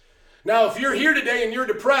depressed. Now, if you're here today and you're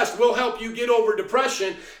depressed, we'll help you get over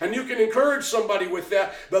depression, and you can encourage somebody with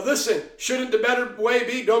that. But listen, shouldn't the better way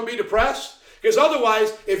be don't be depressed? Because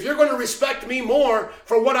otherwise, if you're going to respect me more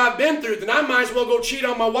for what I've been through, then I might as well go cheat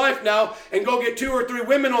on my wife now and go get 2 or 3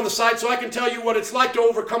 women on the side so I can tell you what it's like to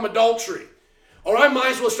overcome adultery. Or I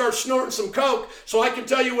might as well start snorting some coke so I can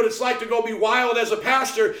tell you what it's like to go be wild as a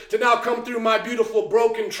pastor to now come through my beautiful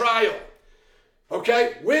broken trial.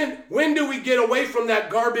 Okay? When do we get away from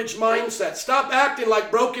that garbage mindset? Stop acting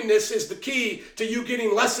like brokenness is the key to you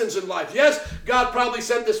getting lessons in life. Yes, God probably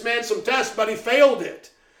sent this man some tests, but he failed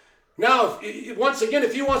it. Now, once again,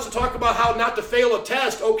 if he wants to talk about how not to fail a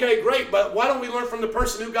test, okay, great, but why don't we learn from the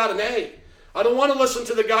person who got an A? I don't want to listen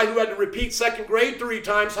to the guy who had to repeat second grade 3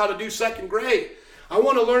 times how to do second grade. I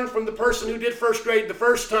want to learn from the person who did first grade the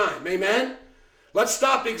first time. Amen? Let's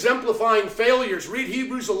stop exemplifying failures. Read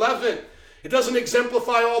Hebrews 11. It doesn't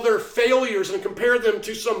exemplify all their failures and compare them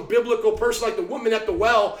to some biblical person like the woman at the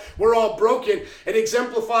well. We're all broken. It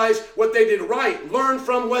exemplifies what they did right. Learn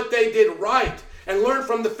from what they did right. And learn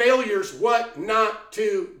from the failures what not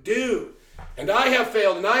to do. And I have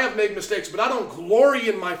failed and I have made mistakes, but I don't glory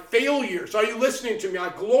in my failures. Are you listening to me? I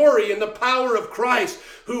glory in the power of Christ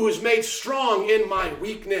who is made strong in my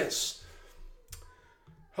weakness.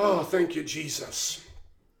 Oh, thank you, Jesus.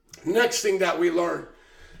 Next thing that we learn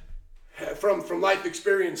from life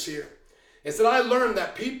experience here is that I learned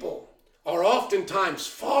that people are oftentimes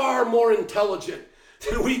far more intelligent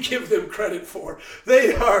than we give them credit for.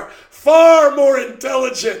 They are far more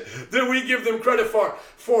intelligent than we give them credit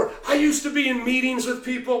for. I used to be in meetings with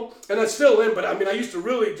people, and I still am, but I used to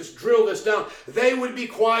really just drill this down. They would be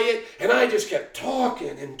quiet, and I just kept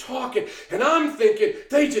talking and talking, and I'm thinking,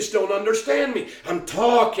 they just don't understand me. I'm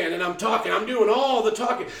talking and I'm talking. I'm doing all the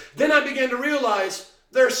talking. Then I began to realize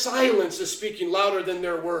their silence is speaking louder than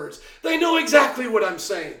their words. They know exactly what I'm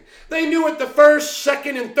saying. They knew it the first,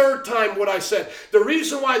 second, and third time what I said. The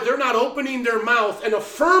reason why they're not opening their mouth and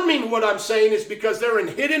affirming what I'm saying is because they're in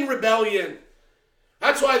hidden rebellion.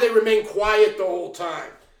 That's why they remain quiet the whole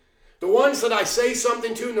time. The ones that I say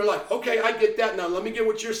something to and they're like, okay, I get that now. Let me get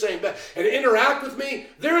what you're saying back. And interact with me,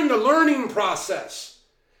 they're in the learning process.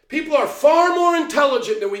 People are far more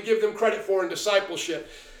intelligent than we give them credit for in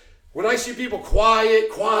discipleship. When I see people quiet,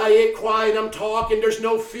 I'm talking, there's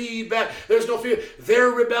no feedback, they're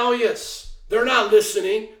rebellious. They're not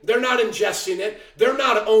listening. They're not ingesting it. They're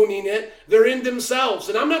not owning it. They're in themselves.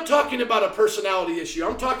 And I'm not talking about a personality issue.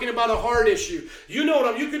 I'm talking about a heart issue. You know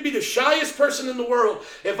what you could be the shyest person in the world.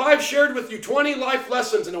 If I've shared with you 20 life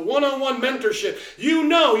lessons in a one-on-one mentorship, you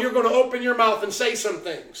know you're going to open your mouth and say some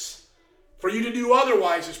things. For you to do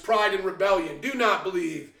otherwise is pride and rebellion. Do not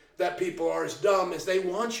believe that people are as dumb as they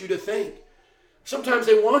want you to think. Sometimes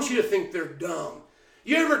they want you to think they're dumb.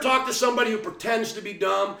 You ever talk to somebody who pretends to be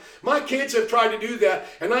dumb? My kids have tried to do that,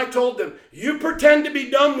 and I told them, you pretend to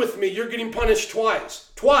be dumb with me, you're getting punished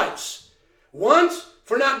twice. Twice. Once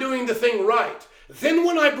for not doing the thing right. Then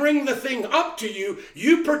when I bring the thing up to you,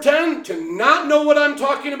 you pretend to not know what I'm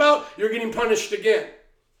talking about, you're getting punished again.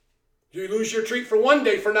 You lose your treat for one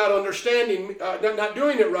day for not understanding, not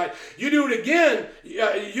doing it right. You do it again,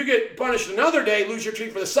 you get punished another day, lose your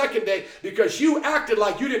treat for the second day because you acted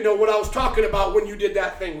like you didn't know what I was talking about when you did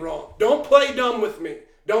that thing wrong. Don't play dumb with me.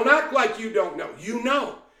 Don't act like you don't know. You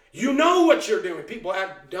know. You know what you're doing. People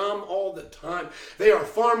act dumb all the time. They are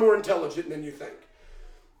far more intelligent than you think.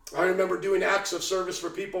 I remember doing acts of service for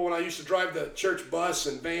people when I used to drive the church bus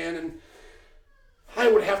and van, and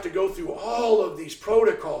I would have to go through all of these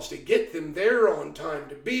protocols to get them there on time,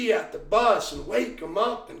 to be at the bus and wake them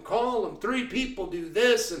up and call them. 3 people do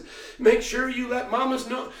this and make sure you let mamas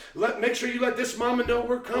know. Make sure you let this mama know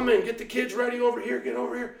we're coming. Get the kids ready over here. Get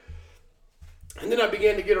over here. And then I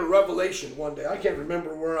began to get a revelation one day. I can't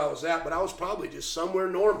remember where I was at, but I was probably just somewhere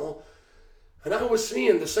normal. And I was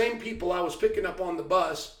seeing the same people I was picking up on the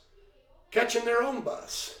bus catching their own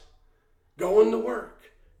bus, going to work,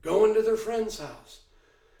 going to their friend's house,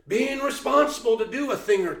 being responsible to do a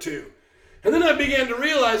thing or two. And then I began to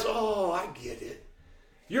realize, oh, I get it.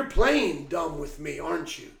 You're playing dumb with me,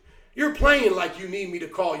 aren't you? You're playing like you need me to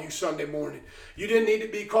call you Sunday morning. You didn't need to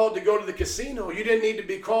be called to go to the casino. You didn't need to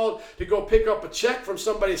be called to go pick up a check from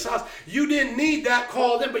somebody's house. You didn't need that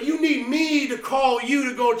call then, but you need me to call you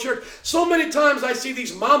to go to church. So many times I see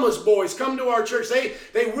these mama's boys come to our church.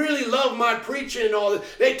 They really love my preaching and all that.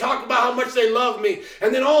 They talk about how much they love me.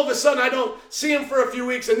 And then all of a sudden I don't see them for a few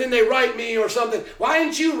weeks and then they write me or something. Why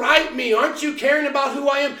didn't you write me? Aren't you caring about who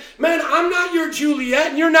I am? Man, I'm not your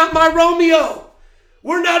Juliet and you're not my Romeo.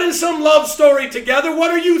 We're not in some love story together. What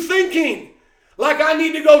are you thinking? Like I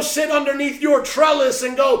need to go sit underneath your trellis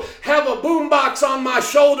and go have a boombox on my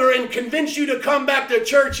shoulder and convince you to come back to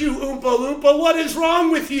church, you Oompa Loompa. What is wrong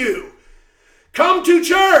with you? Come to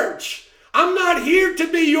church. I'm not here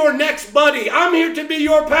to be your next buddy. I'm here to be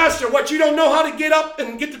your pastor. What, you don't know how to get up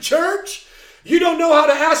and get to church? You don't know how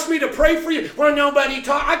to ask me to pray for you? Well, nobody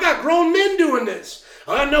taught. I got grown men doing this.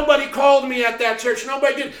 Nobody called me at that church.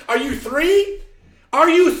 Nobody did. Are you 3? Are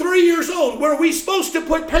you 3 years old? Were we supposed to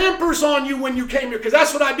put Pampers on you when you came here? Because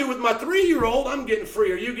that's what I do with my 3-year-old. I'm getting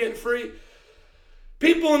free. Are you getting free?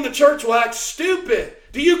 People in the church will act stupid.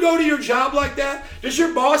 Do you go to your job like that? Does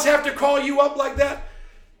your boss have to call you up like that?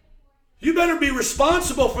 You better be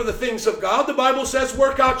responsible for the things of God. The Bible says,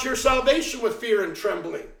 work out your salvation with fear and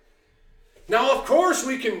trembling. Now, of course,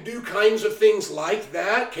 we can do kinds of things like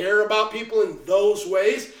that, care about people in those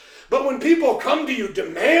ways. But when people come to you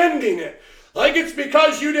demanding it, like it's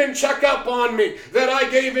because you didn't check up on me that I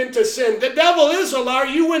gave into sin. The devil is a liar.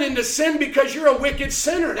 You went into sin because you're a wicked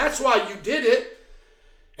sinner. That's why you did it.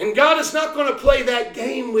 And God is not going to play that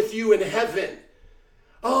game with you in heaven.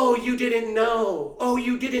 Oh, you didn't know. Oh,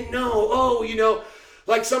 you didn't know. Oh, you know,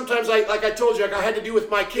 like sometimes, like I told you, like I had to do with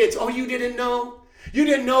my kids. Oh, you didn't know. You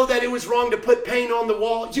didn't know that it was wrong to put paint on the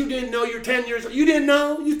wall. You didn't know you're 10 years old. You didn't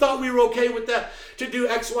know. You thought we were okay with that to do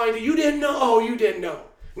X, Y, and Z. You didn't know. Oh, you didn't know.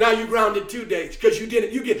 Now you grounded 2 days because you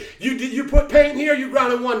didn't. You put paint here, you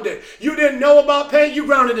grounded 1 day. You didn't know about paint, you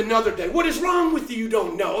grounded another day. What is wrong with you? You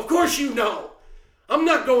don't know. Of course you know. I'm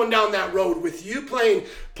not going down that road with you playing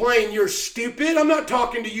you're stupid. I'm not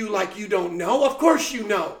talking to you like you don't know. Of course you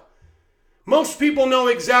know. Most people know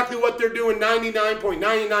exactly what they're doing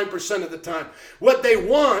 99.99% of the time. What they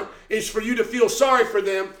want is for you to feel sorry for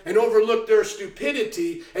them and overlook their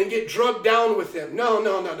stupidity and get drugged down with them. No.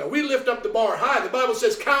 We lift up the bar high. The Bible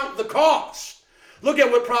says count the cost. Look at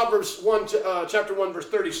what Proverbs chapter 1 verse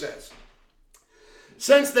 30 says.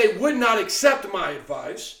 Since they would not accept my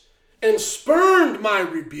advice and spurned my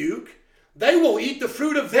rebuke, they will eat the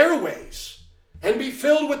fruit of their ways and be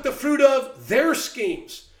filled with the fruit of their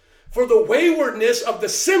schemes. For the waywardness of the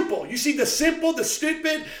simple, you see the simple, the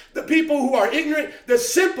stupid, the people who are ignorant, the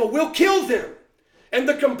simple will kill them. And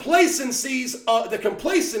the complacency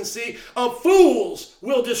of fools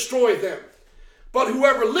will destroy them. But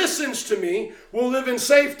whoever listens to me will live in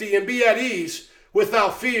safety and be at ease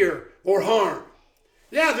without fear or harm.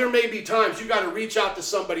 Yeah, there may be times you got to reach out to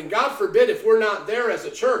somebody. And God forbid if we're not there as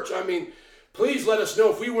a church. I mean, please let us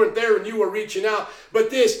know if we weren't there and you were reaching out. But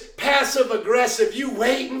this passive-aggressive, you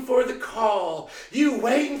waiting for the call. You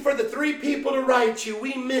waiting for the 3 people to write you.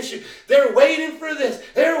 We miss you. They're waiting for this.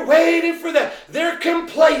 They're waiting for that. They're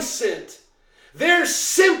complacent. They're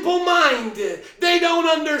simple-minded. They don't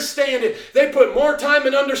understand it. They put more time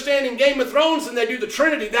in understanding Game of Thrones than they do the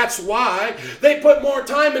Trinity. That's why. They put more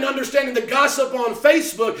time in understanding the gossip on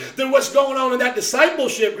Facebook than what's going on in that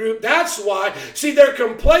discipleship group. That's why. See, they're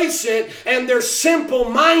complacent and they're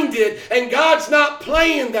simple-minded, and God's not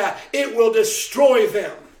playing that. It will destroy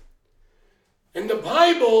them. In the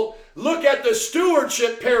Bible, look at the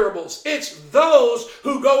stewardship parables. It's those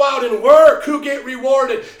who go out and work who get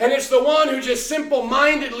rewarded. And it's the one who just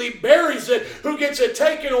simple-mindedly buries it, who gets it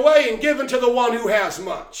taken away and given to the one who has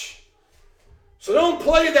much. So don't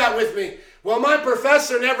play that with me. Well, my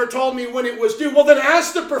professor never told me when it was due. Well, then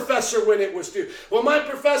ask the professor when it was due. Well, my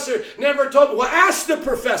professor never told me. Well, ask the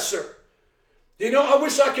professor. You know, I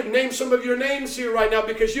wish I could name some of your names here right now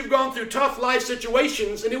because you've gone through tough life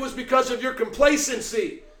situations and it was because of your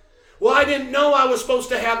complacency. Well, I didn't know I was supposed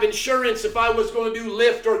to have insurance if I was going to do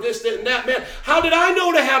Lyft or this, that, and that. Man, how did I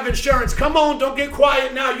know to have insurance? Come on, don't get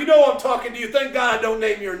quiet now. You know I'm talking to you. Thank God I don't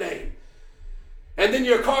name your name. And then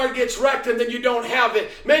your car gets wrecked and then you don't have it.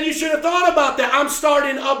 Man, you should have thought about that. I'm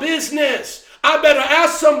starting a business. I better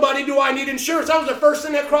ask somebody, do I need insurance? That was the first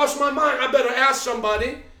thing that crossed my mind. I better ask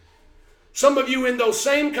somebody. Some of you in those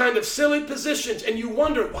same kind of silly positions and you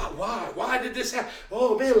wonder, why did this happen?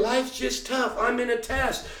 Oh man, life's just tough. I'm in a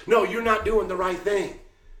test. No, you're not doing the right thing.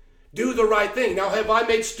 Do the right thing. Now, have I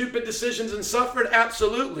made stupid decisions and suffered?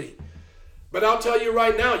 Absolutely. But I'll tell you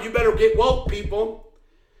right now, you better get woke, people.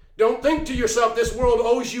 Don't think to yourself, this world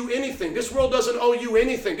owes you anything. This world doesn't owe you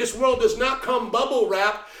anything. This world does not come bubble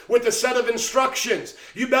wrapped with a set of instructions.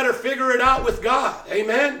 You better figure it out with God.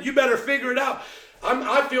 Amen? You better figure it out.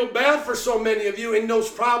 I feel bad for so many of you in those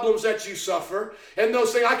problems that you suffer and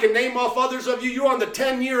those things. I can name off others of you. You're on the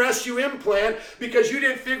 10-year SUM plan because you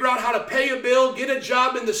didn't figure out how to pay a bill, get a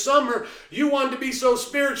job in the summer. You wanted to be so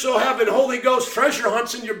spiritual, having Holy Ghost treasure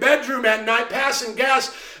hunts in your bedroom at night, passing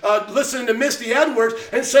gas, listening to Misty Edwards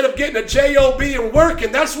instead of getting a job and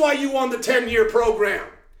working. That's why you on the 10-year program.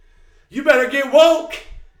 You better get woke.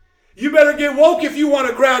 You better get woke if you want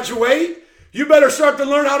to graduate. You better start to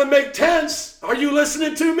learn how to make tents. Are you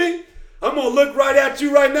listening to me? I'm going to look right at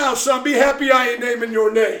you right now, son. Be happy I ain't naming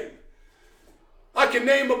your name. I can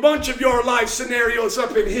name a bunch of your life scenarios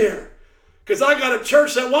up in here because I got a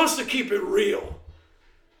church that wants to keep it real.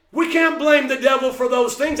 We can't blame the devil for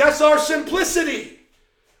those things. That's our simplicity.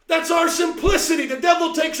 That's our simplicity. The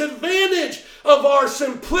devil takes advantage of our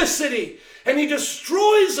simplicity and he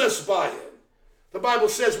destroys us by it. The Bible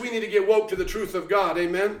says we need to get woke to the truth of God.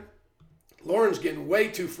 Amen. Lauren's getting way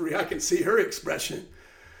too free. I can see her expression.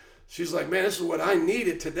 She's like, man, this is what I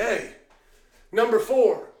needed today. Number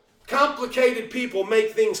 4, complicated people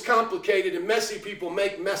make things complicated and messy people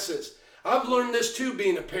make messes. I've learned this too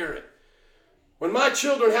being a parent. When my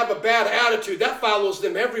children have a bad attitude, that follows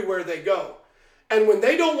them everywhere they go. And when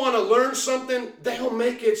they don't want to learn something, they'll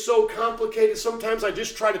make it so complicated. Sometimes I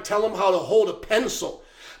just try to tell them how to hold a pencil.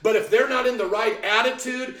 But if they're not in the right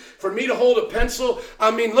attitude for me to hold a pencil, I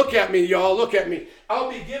mean, look at me, y'all, look at me. I'll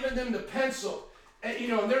be giving them the pencil, and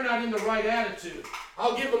they're not in the right attitude.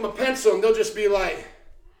 I'll give them a pencil, and they'll just be like,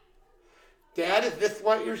 Dad, is this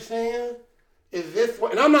what you're saying? Is this what?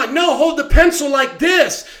 And I'm like, no, hold the pencil like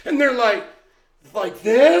this. And they're like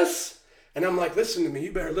this? And I'm like, listen to me,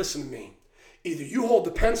 you better listen to me. Either you hold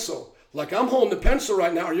the pencil like I'm holding the pencil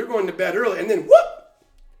right now, or you're going to bed early, and then whoop.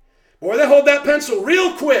 Boy, they hold that pencil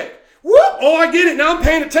real quick. Whoop! Oh, I get it. Now I'm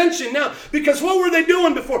paying attention now. Because what were they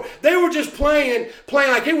doing before? They were just playing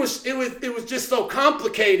like it was just so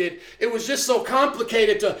complicated. It was just so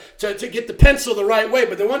complicated to get the pencil the right way.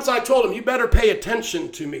 But then once I told them, you better pay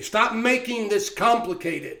attention to me. Stop making this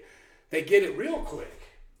complicated. They get it real quick.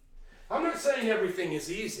 I'm not saying everything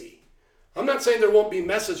is easy. I'm not saying there won't be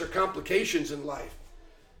messes or complications in life.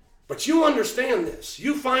 But you understand this.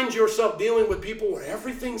 You find yourself dealing with people where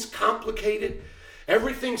everything's complicated.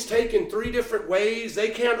 Everything's taken 3 different ways. They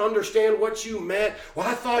can't understand what you meant. Well,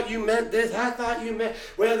 I thought you meant this. I thought you meant,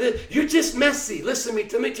 well, this. You're just messy. Listen to me.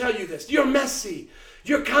 Let me tell you this. You're messy.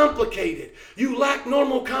 You're complicated. You lack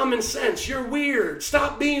normal common sense. You're weird.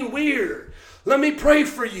 Stop being weird. Let me pray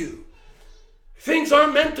for you. Things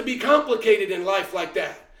aren't meant to be complicated in life like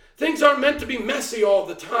that. Things aren't meant to be messy all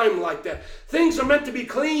the time like that. Things are meant to be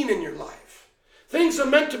clean in your life. Things are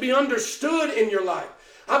meant to be understood in your life.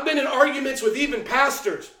 I've been in arguments with even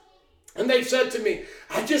pastors, and they've said to me,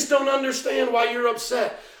 I just don't understand why you're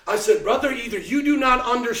upset. I said, brother, either you do not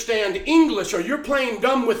understand English or you're playing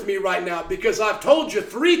dumb with me right now because I've told you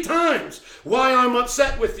 3 times why I'm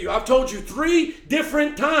upset with you. I've told you 3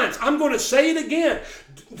 different times. I'm going to say it again.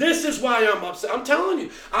 This is why I'm upset. I'm telling you,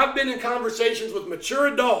 I've been in conversations with mature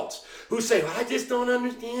adults who say, well, I just don't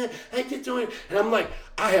understand. I just don't. And I'm like,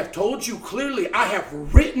 I have told you clearly. I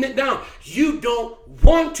have written it down. You don't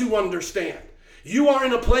want to understand. You are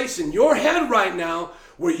in a place in your head right now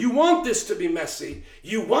where you want this to be messy.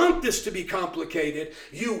 You want this to be complicated.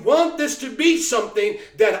 You want this to be something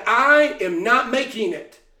that I am not making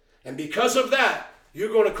it. And because of that,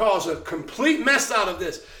 You're going to cause a complete mess out of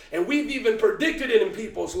this. And we've even predicted it in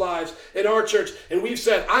people's lives in our church. And we've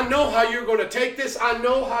said, I know how you're going to take this. I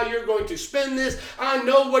know how you're going to spend this. I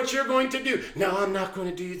know what you're going to do. No, I'm not going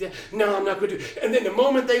to do that. No, I'm not going to do that. And then the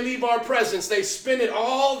moment they leave our presence, they spin it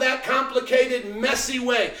all that complicated, messy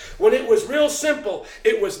way. When it was real simple,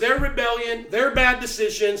 it was their rebellion, their bad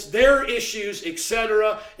decisions, their issues,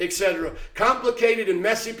 etc., etc. Complicated and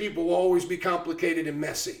messy people will always be complicated and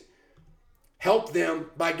messy. Help them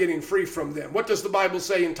by getting free from them. What does the Bible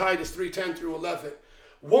say in Titus 3:10 through 11?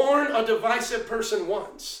 Warn a divisive person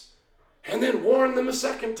once, and then warn them a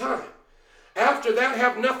second time. After that,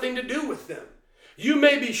 have nothing to do with them. You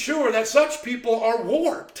may be sure that such people are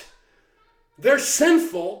warped. They're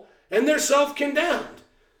sinful, and they're self-condemned.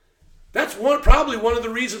 That's probably one of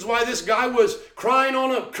the reasons why this guy was crying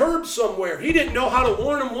on a curb somewhere. He didn't know how to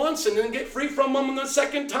warn them once and then get free from them the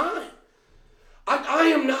second time. I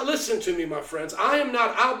am not, listen to me, my friends, I am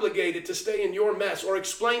not obligated to stay in your mess or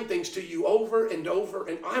explain things to you over and over,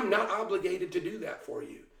 and I'm not obligated to do that for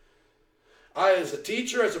you. As a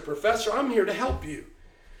teacher, as a professor, I'm here to help you.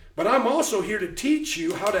 But I'm also here to teach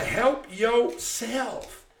you how to help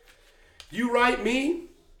yourself. You write me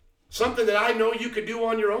something that I know you could do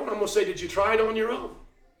on your own. I'm going to say, did you try it on your own?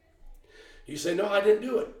 You say, no, I didn't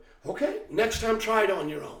do it. Okay, next time try it on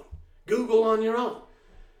your own. Google on your own.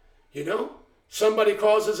 You know? Somebody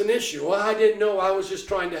causes an issue. Well, I didn't know. I was just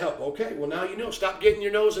trying to help. Okay, well, now you know. Stop getting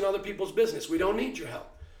your nose in other people's business. We don't need your help.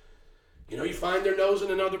 You know, you find their nose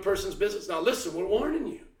in another person's business. Now, listen, we're warning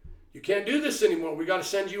you. You can't do this anymore. We got to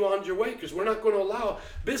send you on your way because we're not going to allow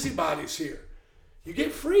busybodies here. You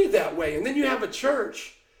get free that way. And then you have a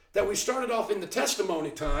church that we started off in the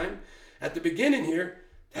testimony time at the beginning here.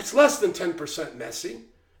 That's less than 10% messy.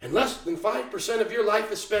 And less than 5% of your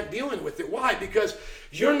life is spent dealing with it. Why? Because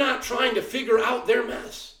you're not trying to figure out their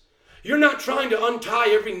mess. You're not trying to untie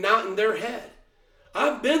every knot in their head.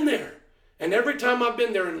 I've been there. And every time I've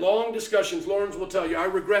been there in long discussions, Lawrence will tell you, I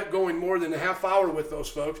regret going more than a half hour with those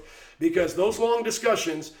folks because those long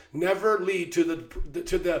discussions never lead to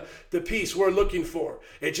the peace we're looking for.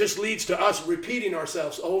 It just leads to us repeating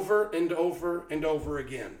ourselves over and over and over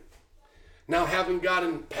again. Now, having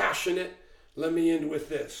gotten passionate, let me end with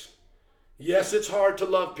this. Yes, it's hard to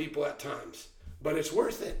love people at times, but it's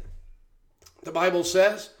worth it. The Bible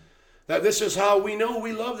says that this is how we know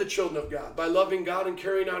we love the children of God, by loving God and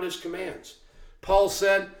carrying out his commands. Paul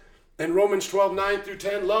said in Romans 12:9 through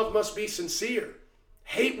 10, love must be sincere.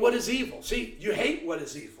 Hate what is evil. See, you hate what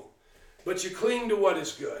is evil, but you cling to what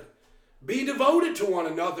is good. Be devoted to one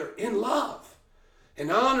another in love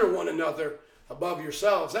and honor one another above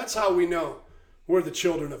yourselves. That's how we know we're the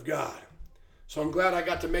children of God. So I'm glad I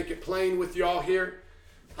got to make it plain with y'all here.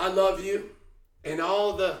 I love you. And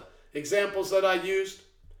all the examples that I used,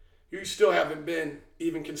 you still haven't been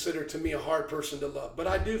even considered to me a hard person to love. But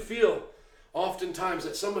I do feel oftentimes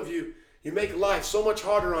that some of you make life so much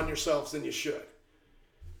harder on yourselves than you should.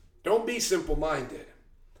 Don't be simple-minded.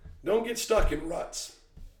 Don't get stuck in ruts.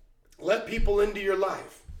 Let people into your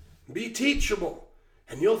life. Be teachable.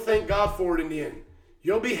 And you'll thank God for it in the end.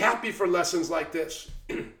 You'll be happy for lessons like this.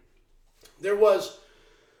 There was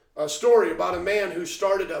a story about a man who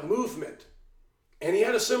started a movement, and he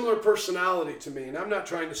had a similar personality to me. And I'm not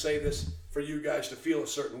trying to say this for you guys to feel a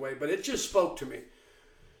certain way, but it just spoke to me.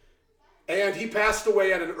 And he passed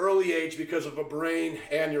away at an early age because of a brain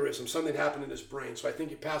aneurysm. Something happened in his brain. So I think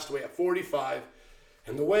he passed away at 45.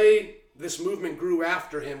 And the way this movement grew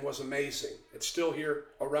after him was amazing. It's still here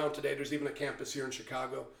around today. There's even a campus here in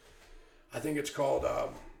Chicago. I think it's called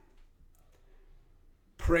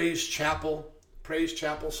Praise Chapel,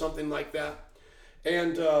 something like that,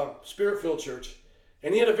 and Spirit-filled Church.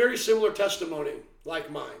 And he had a very similar testimony like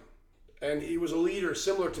mine. And he was a leader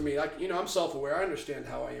similar to me. I'm self-aware. I understand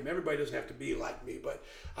how I am. Everybody doesn't have to be like me, but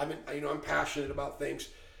I'm passionate about things.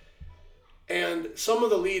 And some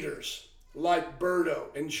of the leaders, like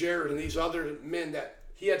Berto and Jared and these other men that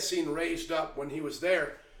he had seen raised up when he was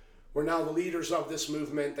there, were now the leaders of this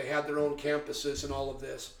movement. They had their own campuses and all of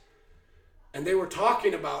this. And they were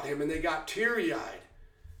talking about him, and they got teary-eyed.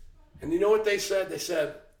 And you know what they said? They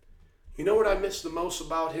said, you know what I miss the most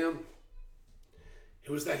about him? It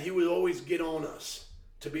was that he would always get on us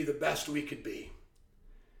to be the best we could be.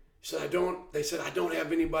 He said, I don't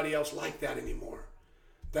have anybody else like that anymore.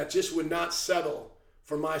 That just would not settle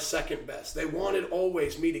for my second best. They wanted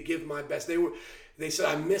always me to give my best. They said,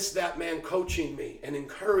 I miss that man coaching me and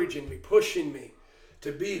encouraging me, pushing me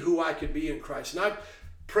to be who I could be in Christ. And I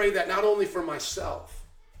pray that not only for myself,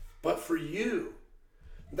 but for you,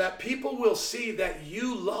 that people will see that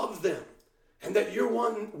you love them and that you're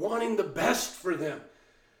wanting the best for them.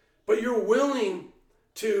 But you're willing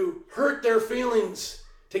to hurt their feelings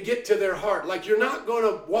to get to their heart. Like, you're not going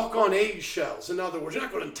to walk on eggshells. In other words, you're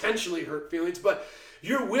not going to intentionally hurt feelings, but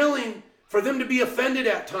you're willing for them to be offended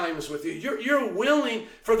at times with you. You're willing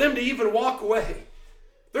for them to even walk away.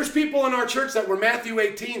 There's people in our church that were Matthew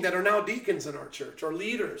 18 that are now deacons in our church or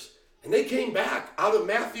leaders. And they came back out of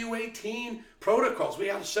Matthew 18 protocols. We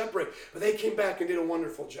had to separate. But they came back and did a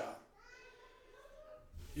wonderful job.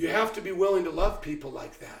 You have to be willing to love people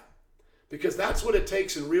like that, because that's what it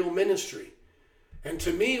takes in real ministry. And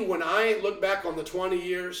to me, when I look back on the 20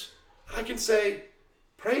 years, I can say,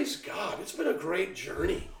 praise God, it's been a great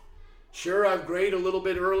journey. Sure, I've grayed a little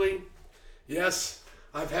bit early. Yes,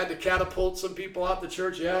 I've had to catapult some people out the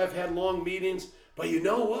church. Yeah, I've had long meetings. But you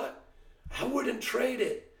know what? I wouldn't trade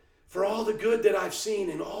it for all the good that I've seen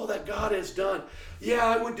and all that God has done. Yeah,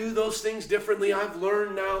 I would do those things differently. I've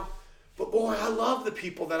learned now. But boy, I love the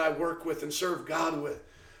people that I work with and serve God with.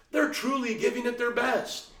 They're truly giving it their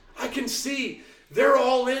best. I can see they're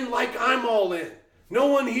all in like I'm all in. No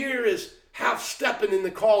one here is half-stepping in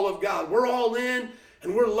the call of God. We're all in,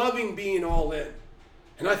 and we're loving being all in.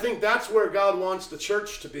 And I think that's where God wants the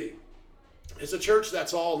church to be, is a church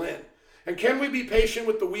that's all in. And can we be patient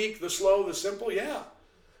with the weak, the slow, the simple? Yeah.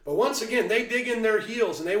 But once again, they dig in their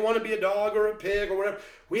heels and they want to be a dog or a pig or whatever.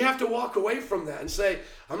 We have to walk away from that and say,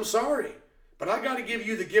 I'm sorry, but I got to give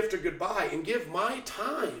you the gift of goodbye and give my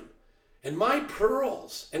time and my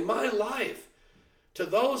pearls and my life to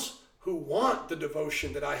those who want the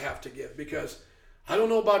devotion that I have to give. Because I don't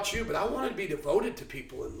know about you, but I want to be devoted to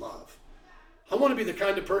people in love. I want to be the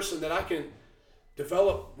kind of person that I can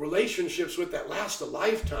develop relationships with that last a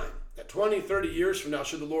lifetime. That 20, 30 years from now,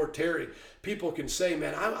 should the Lord tarry, people can say,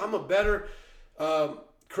 man, I'm a better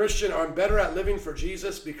Christian, or I'm better at living for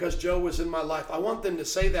Jesus because Joe was in my life. I want them to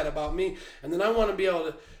say that about me. And then I want to be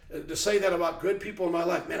able to say that about good people in my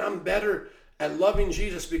life. Man, I'm better at loving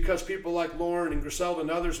Jesus because people like Lauren and Griselda and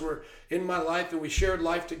others were in my life and we shared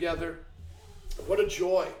life together. What a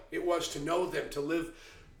joy it was to know them, to live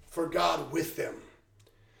for God with them.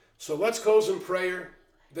 So let's close in prayer.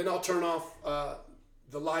 Then I'll turn off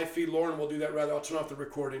the live feed. Lauren will do that rather. I'll turn off the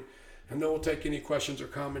recording, and then we'll take any questions or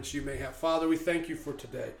comments you may have. Father, we thank you for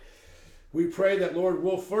today. We pray that, Lord,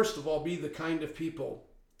 we'll first of all be the kind of people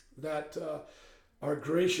that are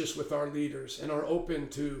gracious with our leaders and are open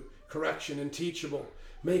to correction and teachable.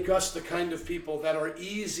 Make us the kind of people that are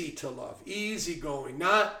easy to love, easygoing,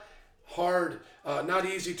 not hard, not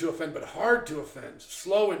easy to offend, but hard to offend,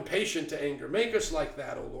 slow and patient to anger. Make us like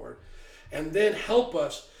that, O Lord. And then help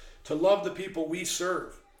us to love the people we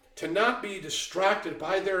serve, to not be distracted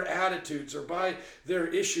by their attitudes or by their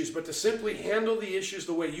issues, but to simply handle the issues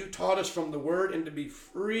the way you taught us from the Word, and to be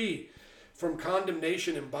free from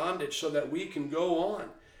condemnation and bondage so that we can go on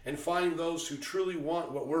and find those who truly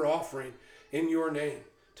want what we're offering in your name,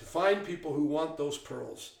 to find people who want those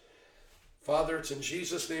pearls. Father, it's in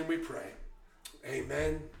Jesus' name we pray.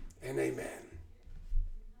 Amen and amen.